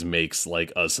series makes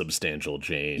like a substantial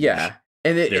change. Yeah,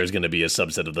 and there's going to be a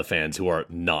subset of the fans who are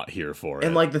not here for it.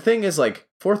 And like the thing is, like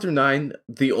 4 through 9,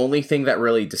 the only thing that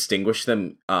really distinguished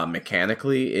them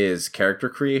mechanically is character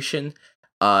creation.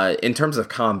 In terms of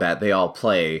combat, they all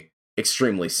play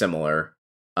extremely similar.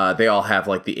 They all have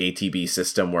like the ATB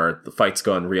system where the fights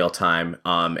go in real time,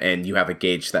 and you have a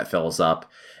gauge that fills up,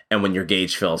 and when your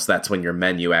gauge fills, that's when your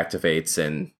menu activates,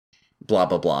 and blah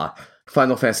blah blah.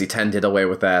 Final Fantasy X did away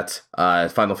with that.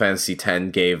 Final Fantasy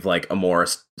X gave like a more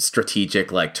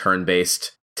strategic, like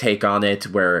turn-based take on it,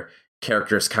 where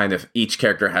each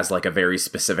character has like a very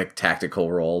specific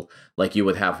tactical role. Like you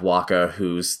would have Wakka,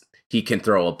 he can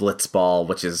throw a blitz ball,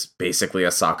 which is basically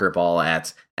a soccer ball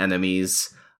at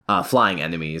enemies. Flying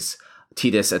enemies.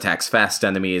 Tidus attacks fast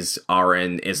enemies.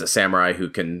 Auron is a samurai who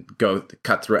can go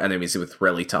cut through enemies with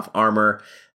really tough armor.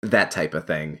 That type of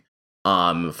thing.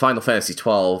 Final Fantasy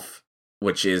XII,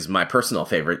 which is my personal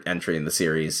favorite entry in the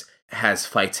series, has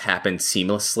fights happen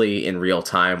seamlessly in real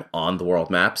time on the world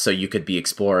map. So you could be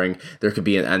exploring, there could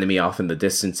be an enemy off in the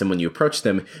distance, and when you approach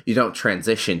them, you don't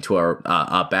transition to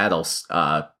a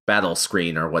battle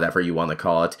screen or whatever you want to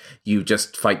call it. You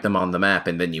just fight them on the map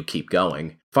and then you keep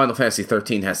going. Final Fantasy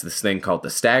XIII has this thing called the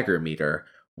stagger meter,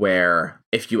 where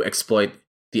if you exploit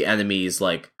the enemy's,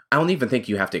 like, I don't even think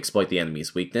you have to exploit the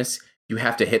enemy's weakness. You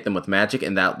have to hit them with magic,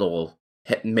 and that will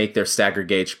make their stagger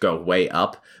gauge go way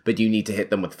up, but you need to hit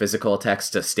them with physical attacks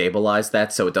to stabilize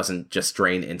that so it doesn't just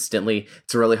drain instantly.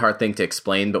 It's a really hard thing to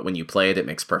explain, but when you play it, it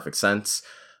makes perfect sense.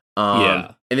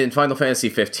 And then Final Fantasy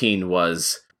 15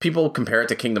 was... People compare it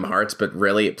to Kingdom Hearts, but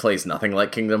really it plays nothing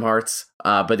like Kingdom Hearts.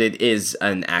 But it is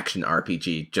an action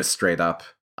RPG, just straight up,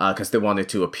 because they wanted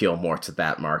to appeal more to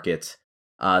that market,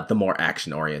 the more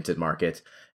action-oriented market.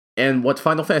 And what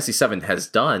Final Fantasy VII has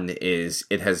done is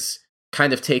it has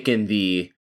kind of taken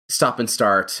the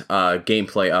stop-and-start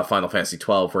gameplay of Final Fantasy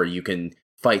XII, where you can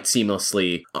fight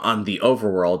seamlessly on the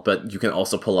overworld, but you can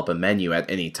also pull up a menu at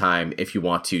any time if you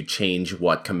want to change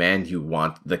what command you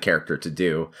want the character to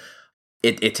do.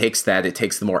 It takes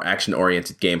the more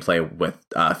action-oriented gameplay with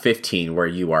 15, where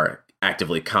you are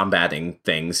actively combating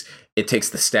things. It takes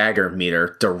the stagger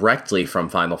meter directly from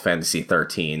Final Fantasy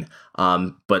 13,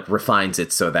 but refines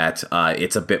it so that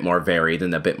it's a bit more varied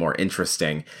and a bit more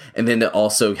interesting. And then it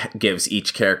also gives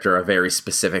each character a very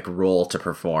specific role to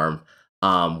perform,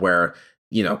 where,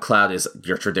 you know, Cloud is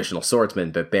your traditional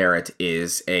swordsman, but Barrett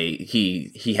is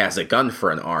he has a gun for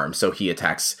an arm, so he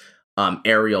attacks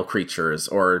aerial creatures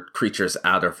or creatures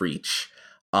out of reach.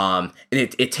 And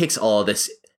it takes all of this,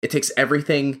 it takes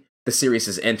everything the series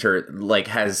has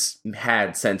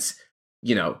had since,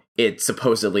 you know, it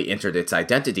supposedly entered its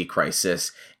identity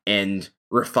crisis, and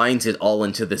refines it all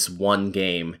into this one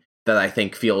game that I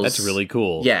think feels... That's really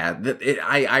cool. Yeah,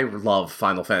 I love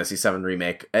Final Fantasy VII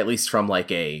Remake, at least from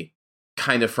like a...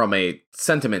 kind of from a...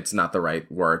 sentiment's not the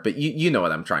right word, but you know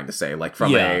what I'm trying to say. Like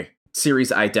from a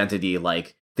series identity,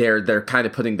 like they're kind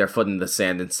of putting their foot in the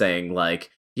sand and saying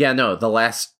like, yeah, no, the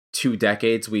last 2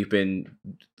 decades we've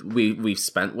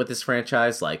spent with this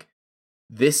franchise, like,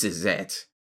 this is it.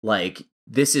 Like,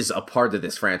 this is a part of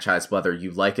this franchise, whether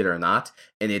you like it or not,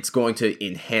 and it's going to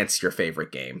enhance your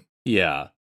favorite game. Yeah,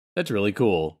 that's really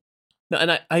cool.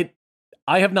 And I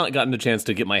have not gotten a chance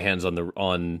to get my hands on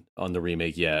the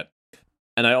remake yet.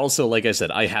 And I also, like I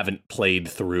said, I haven't played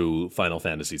through Final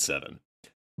Fantasy VII.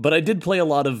 But I did play a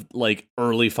lot of, like,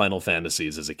 early Final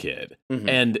Fantasies as a kid.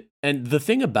 Mm-hmm. And the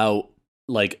thing about,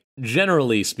 like,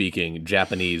 generally speaking,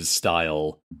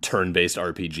 Japanese-style turn-based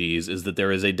RPGs is that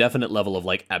there is a definite level of,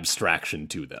 like, abstraction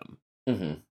to them.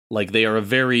 Mm-hmm. Like, they are a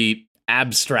very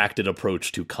abstracted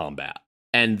approach to combat.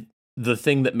 And the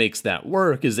thing that makes that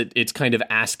work is that it's kind of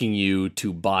asking you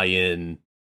to buy in,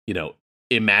 you know,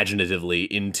 imaginatively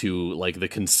into, like, the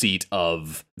conceit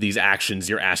of these actions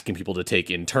you're asking people to take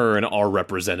in turn are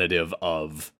representative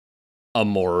of a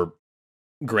more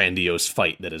grandiose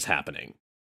fight that is happening.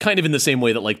 Kind of in the same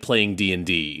way that, like, playing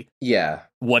D&D. Yeah.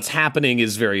 What's happening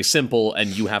is very simple, and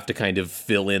you have to kind of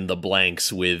fill in the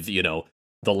blanks with, you know,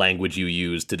 the language you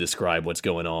use to describe what's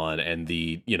going on and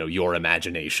the, you know, your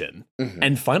imagination. Mm-hmm.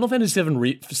 And Final Fantasy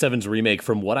VII's remake,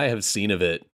 from what I have seen of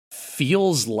it,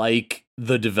 feels like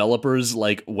the developers,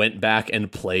 like, went back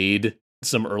and played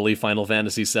some early Final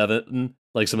Fantasy VII,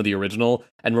 like some of the original,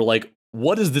 and were like,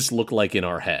 what does this look like in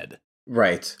our head?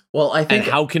 Right. Well, I think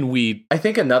And how can we... I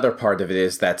think another part of it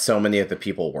is that so many of the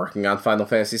people working on Final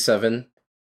Fantasy VII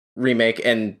Remake,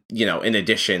 and, you know, in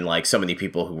addition, like, so many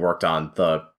people who worked on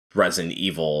the Resident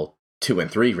Evil 2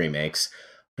 and 3 remakes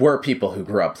were people who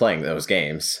grew up playing those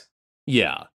games.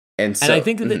 Yeah. And so... And I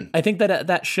think that I think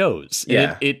that shows. And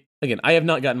Yeah. it again, I have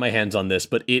not gotten my hands on this,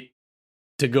 but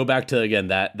to go back to, again,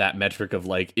 that metric of,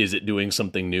 like, is it doing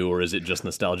something new or is it just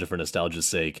nostalgia for nostalgia's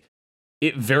sake?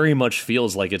 It very much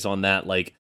feels like it's on that,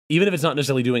 like, even if it's not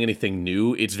necessarily doing anything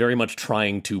new, it's very much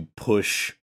trying to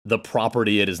push the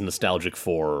property it is nostalgic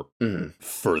for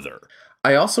further.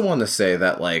 I also want to say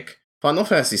that, like, Final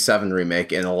Fantasy VII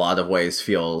Remake in a lot of ways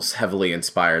feels heavily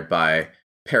inspired by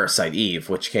Parasite Eve,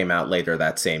 which came out later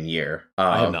that same year.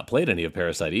 I have not played any of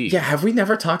Parasite Eve. Yeah, have we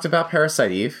never talked about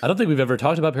Parasite Eve? I don't think we've ever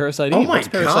talked about Parasite Eve. Oh my What's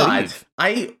Parasite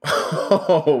god! Eve?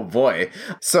 Oh boy.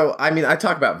 So I mean, I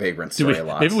talk about Vagrant Story a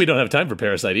lot. Maybe we don't have time for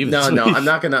Parasite Eve. No, this no, week. I'm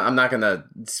not gonna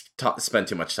spend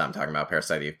too much time talking about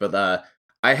Parasite Eve. But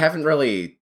I haven't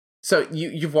really. So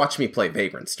you've watched me play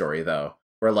Vagrant Story though,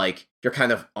 where like you're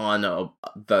kind of on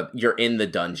you're in the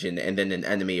dungeon, and then an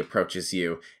enemy approaches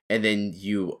you, and then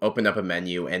you open up a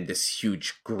menu, and this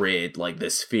huge grid, like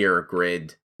this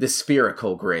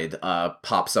spherical grid,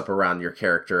 pops up around your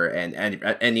character, and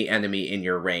any enemy in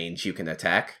your range you can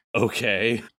attack.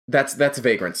 Okay. That's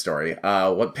Vagrant Story.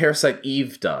 What Parasite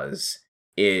Eve does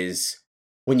is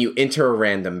when you enter a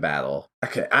random battle.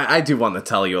 Okay, I do want to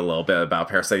tell you a little bit about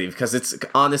Parasite Eve because it's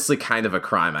honestly kind of a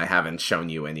crime I haven't shown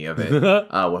you any of it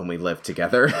when we lived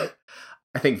together.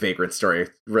 I think Vagrant Story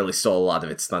really stole a lot of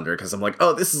its thunder because I'm like,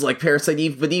 oh, this is like Parasite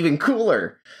Eve, but even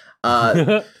cooler.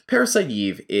 Parasite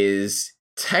Eve is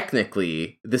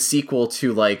technically the sequel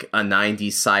to like a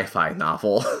 90s sci-fi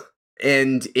novel,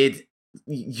 and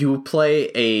you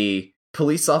play a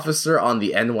police officer on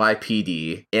the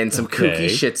NYPD, and some kooky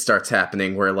shit starts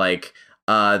happening where like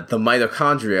the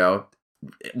mitochondria,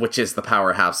 which is the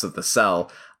powerhouse of the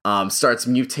cell, starts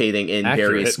mutating in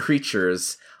various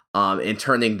creatures, and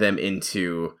turning them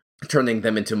into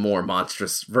more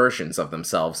monstrous versions of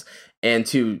themselves. And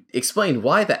to explain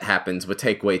why that happens would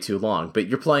take way too long, but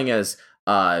you're playing as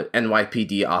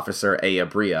NYPD officer Aya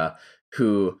Bria,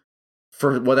 who,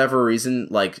 for whatever reason,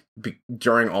 like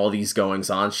during all these goings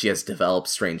on, she has developed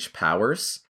strange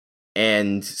powers.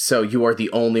 And so you are the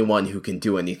only one who can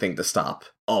do anything to stop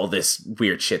all this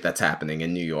weird shit that's happening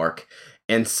in New York.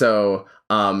 And so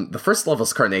the first level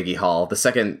is Carnegie Hall. The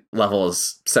second level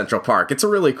is Central Park. It's a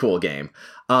really cool game.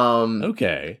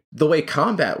 Okay. The way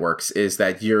combat works is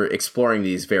that you're exploring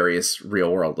these various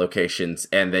real-world locations,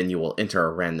 and then you will enter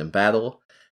a random battle.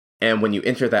 And when you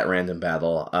enter that random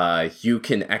battle, you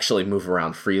can actually move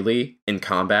around freely in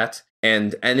combat,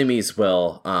 and enemies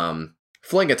will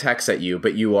fling attacks at you,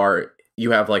 but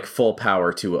you have like full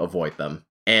power to avoid them.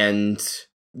 And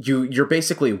you're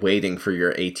basically waiting for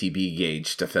your ATB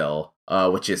gauge to fill,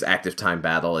 which is active time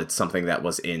battle. It's something that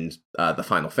was in the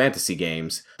Final Fantasy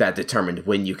games that determined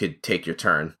when you could take your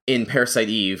turn. In Parasite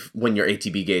Eve, when your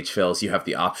ATB gauge fills, you have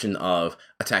the option of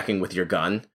attacking with your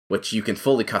gun, which you can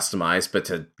fully customize, but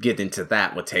to get into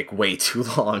that would take way too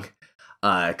long,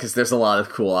 because there's a lot of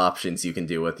cool options you can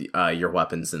do with your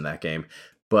weapons in that game.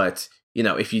 But, you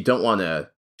know, if you don't want to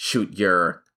shoot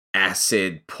your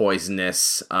acid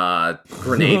poisonous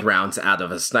grenade rounds out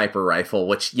of a sniper rifle,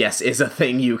 which, yes, is a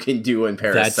thing you can do in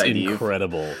Parasite Eve. That's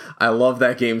incredible. I love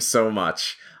that game so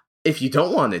much. If you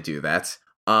don't want to do that,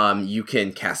 you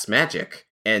can cast magic,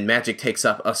 and magic takes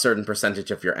up a certain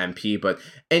percentage of your MP. But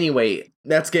anyway,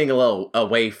 that's getting a little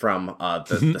away from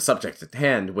the subject at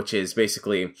hand, which is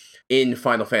basically in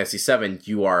Final Fantasy VII,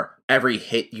 every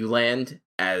hit you land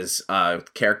as a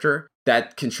character,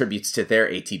 that contributes to their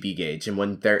ATB gauge. And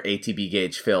when their ATB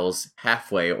gauge fills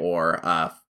halfway or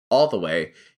all the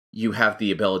way, you have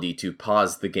the ability to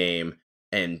pause the game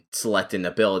and select an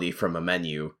ability from a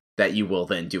menu that you will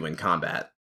then do in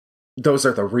combat. Those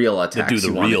are the real attacks that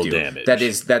do the real damage.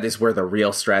 That is where the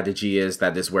real strategy is.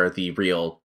 That is where the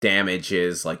real damage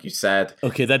is, like you said.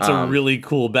 Okay, that's a really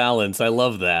cool balance. I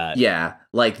love that. Yeah,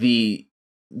 like the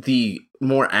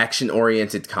more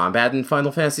action-oriented combat in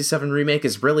Final Fantasy VII Remake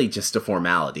is really just a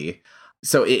formality.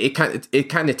 So it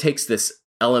kind of takes this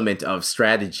element of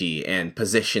strategy and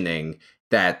positioning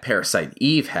that Parasite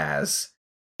Eve has,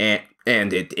 and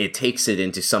it takes it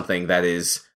into something that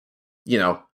is, you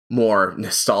know, more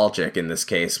nostalgic in this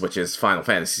case, which is Final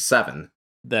Fantasy VII.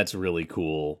 That's really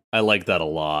cool. I like that a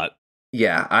lot.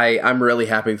 Yeah, I'm really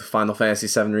happy with Final Fantasy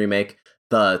VII Remake.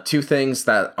 The two things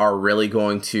that are really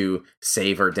going to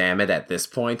save or damn it at this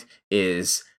point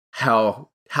is how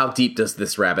deep does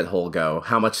this rabbit hole go?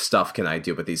 How much stuff can I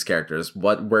do with these characters?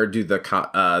 Where do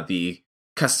the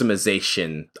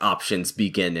customization options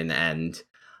begin and end.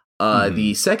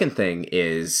 The second thing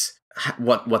is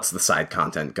what's the side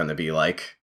content going to be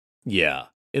like? Yeah,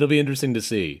 it'll be interesting to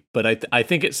see. But I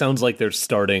think it sounds like they're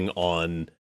starting on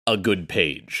a good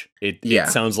page. It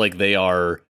sounds like they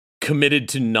are committed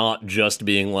to not just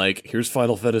being like, here's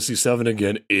Final Fantasy VII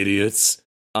again, idiots.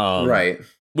 Right.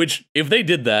 Which, if they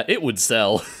did that, it would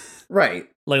sell. Right.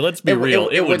 Like, let's be real.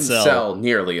 It would wouldn't sell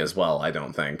nearly as well, I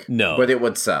don't think. No. But it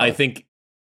would sell. I think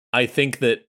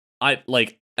that and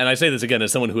I say this again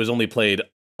as someone who has only played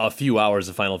a few hours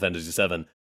of Final Fantasy VII,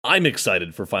 I'm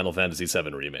excited for Final Fantasy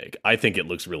VII Remake. I think it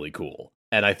looks really cool.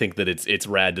 And I think that it's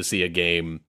rad to see a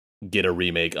game get a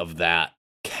remake of that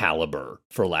caliber,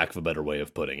 for lack of a better way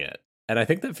of putting it. And I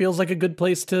think that feels like a good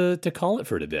place to call it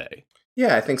for today.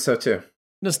 Yeah, I think so too.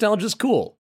 Nostalgia's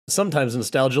cool. Sometimes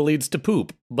nostalgia leads to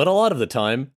poop, but a lot of the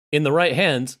time, in the right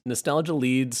hands, nostalgia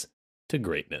leads to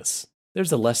greatness.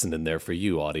 There's a lesson in there for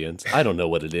you, audience. I don't know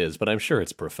what it is, but I'm sure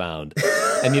it's profound.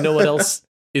 And you know what else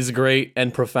is great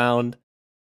and profound?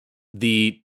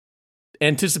 The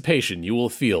anticipation you will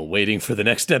feel waiting for the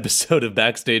next episode of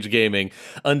Backstage Gaming.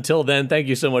 Until then, thank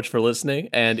you so much for listening.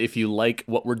 And if you like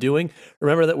what we're doing,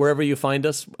 remember that wherever you find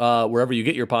us, wherever you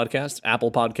get your podcasts,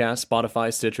 Apple Podcasts,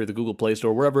 Spotify, Stitcher, the Google Play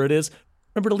Store, wherever it is,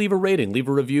 remember to leave a rating, leave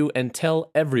a review, and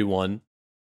tell everyone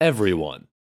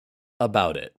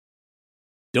about it.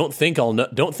 Don't think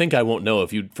I won't know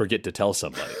if you forget to tell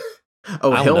somebody.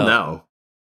 Oh, he'll know.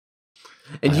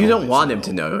 And you don't want him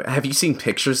to know. Have you seen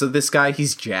pictures of this guy?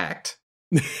 He's jacked.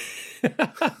 Hey,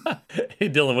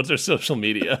 Dylan, what's our social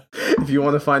media? If you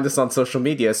want to find us on social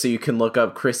media, so you can look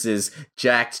up Chris's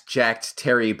jacked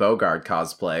Terry Bogard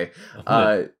cosplay.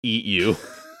 Eat you.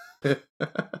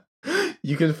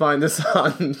 You can find us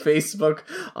on Facebook,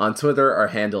 on Twitter. Our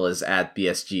handle is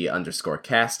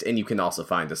 @BSG_cast, and you can also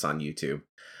find us on YouTube.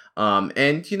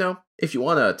 And, if you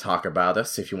want to talk about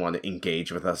us, if you want to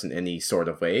engage with us in any sort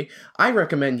of way, I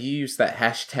recommend you use that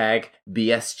hashtag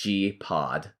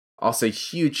BSGpod. Also,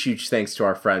 huge thanks to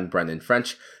our friend Brendan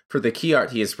French for the key art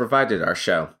he has provided our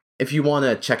show. If you want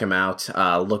to check him out,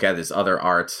 look at his other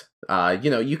art,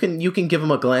 you can give him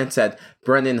a glance at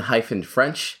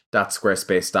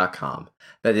brennan-french.squarespace.com.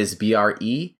 That is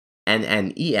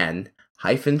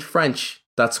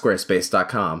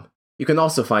BRENNEN-French.squarespace.com. You can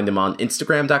also find him on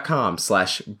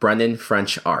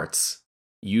Instagram.com/BrennanFrenchArts.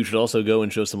 You should also go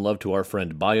and show some love to our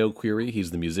friend BioQuery. He's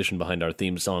the musician behind our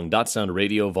theme song, Dot Sound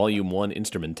Radio Volume 1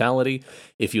 Instrumentality.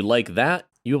 If you like that,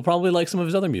 you'll probably like some of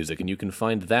his other music, and you can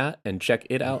find that and check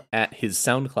it out at his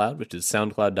SoundCloud, which is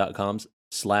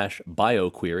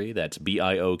soundcloud.com/BioQuery. That's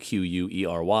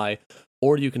BIOQUERY.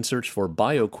 Or you can search for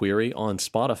BioQuery on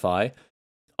Spotify.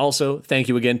 Also, thank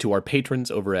you again to our patrons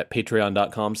over at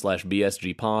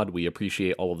patreon.com/BSGpod. We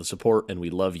appreciate all of the support, and we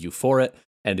love you for it.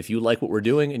 And if you like what we're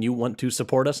doing and you want to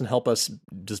support us and help us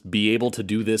just be able to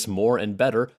do this more and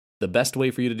better, the best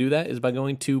way for you to do that is by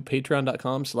going to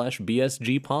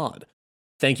patreon.com/BSGpod.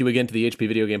 Thank you again to the HP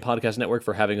Video Game Podcast Network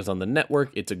for having us on the network.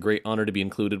 It's a great honor to be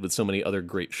included with so many other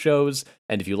great shows.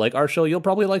 And if you like our show, you'll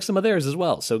probably like some of theirs as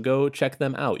well. So go check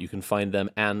them out. You can find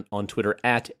them on Twitter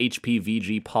at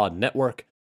HPVGPod Network.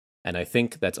 And I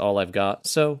think that's all I've got.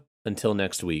 So until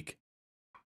next week,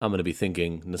 I'm going to be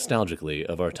thinking nostalgically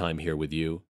of our time here with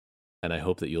you. And I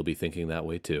hope that you'll be thinking that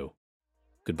way too.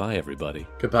 Goodbye, everybody.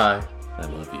 Goodbye. I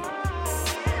love you.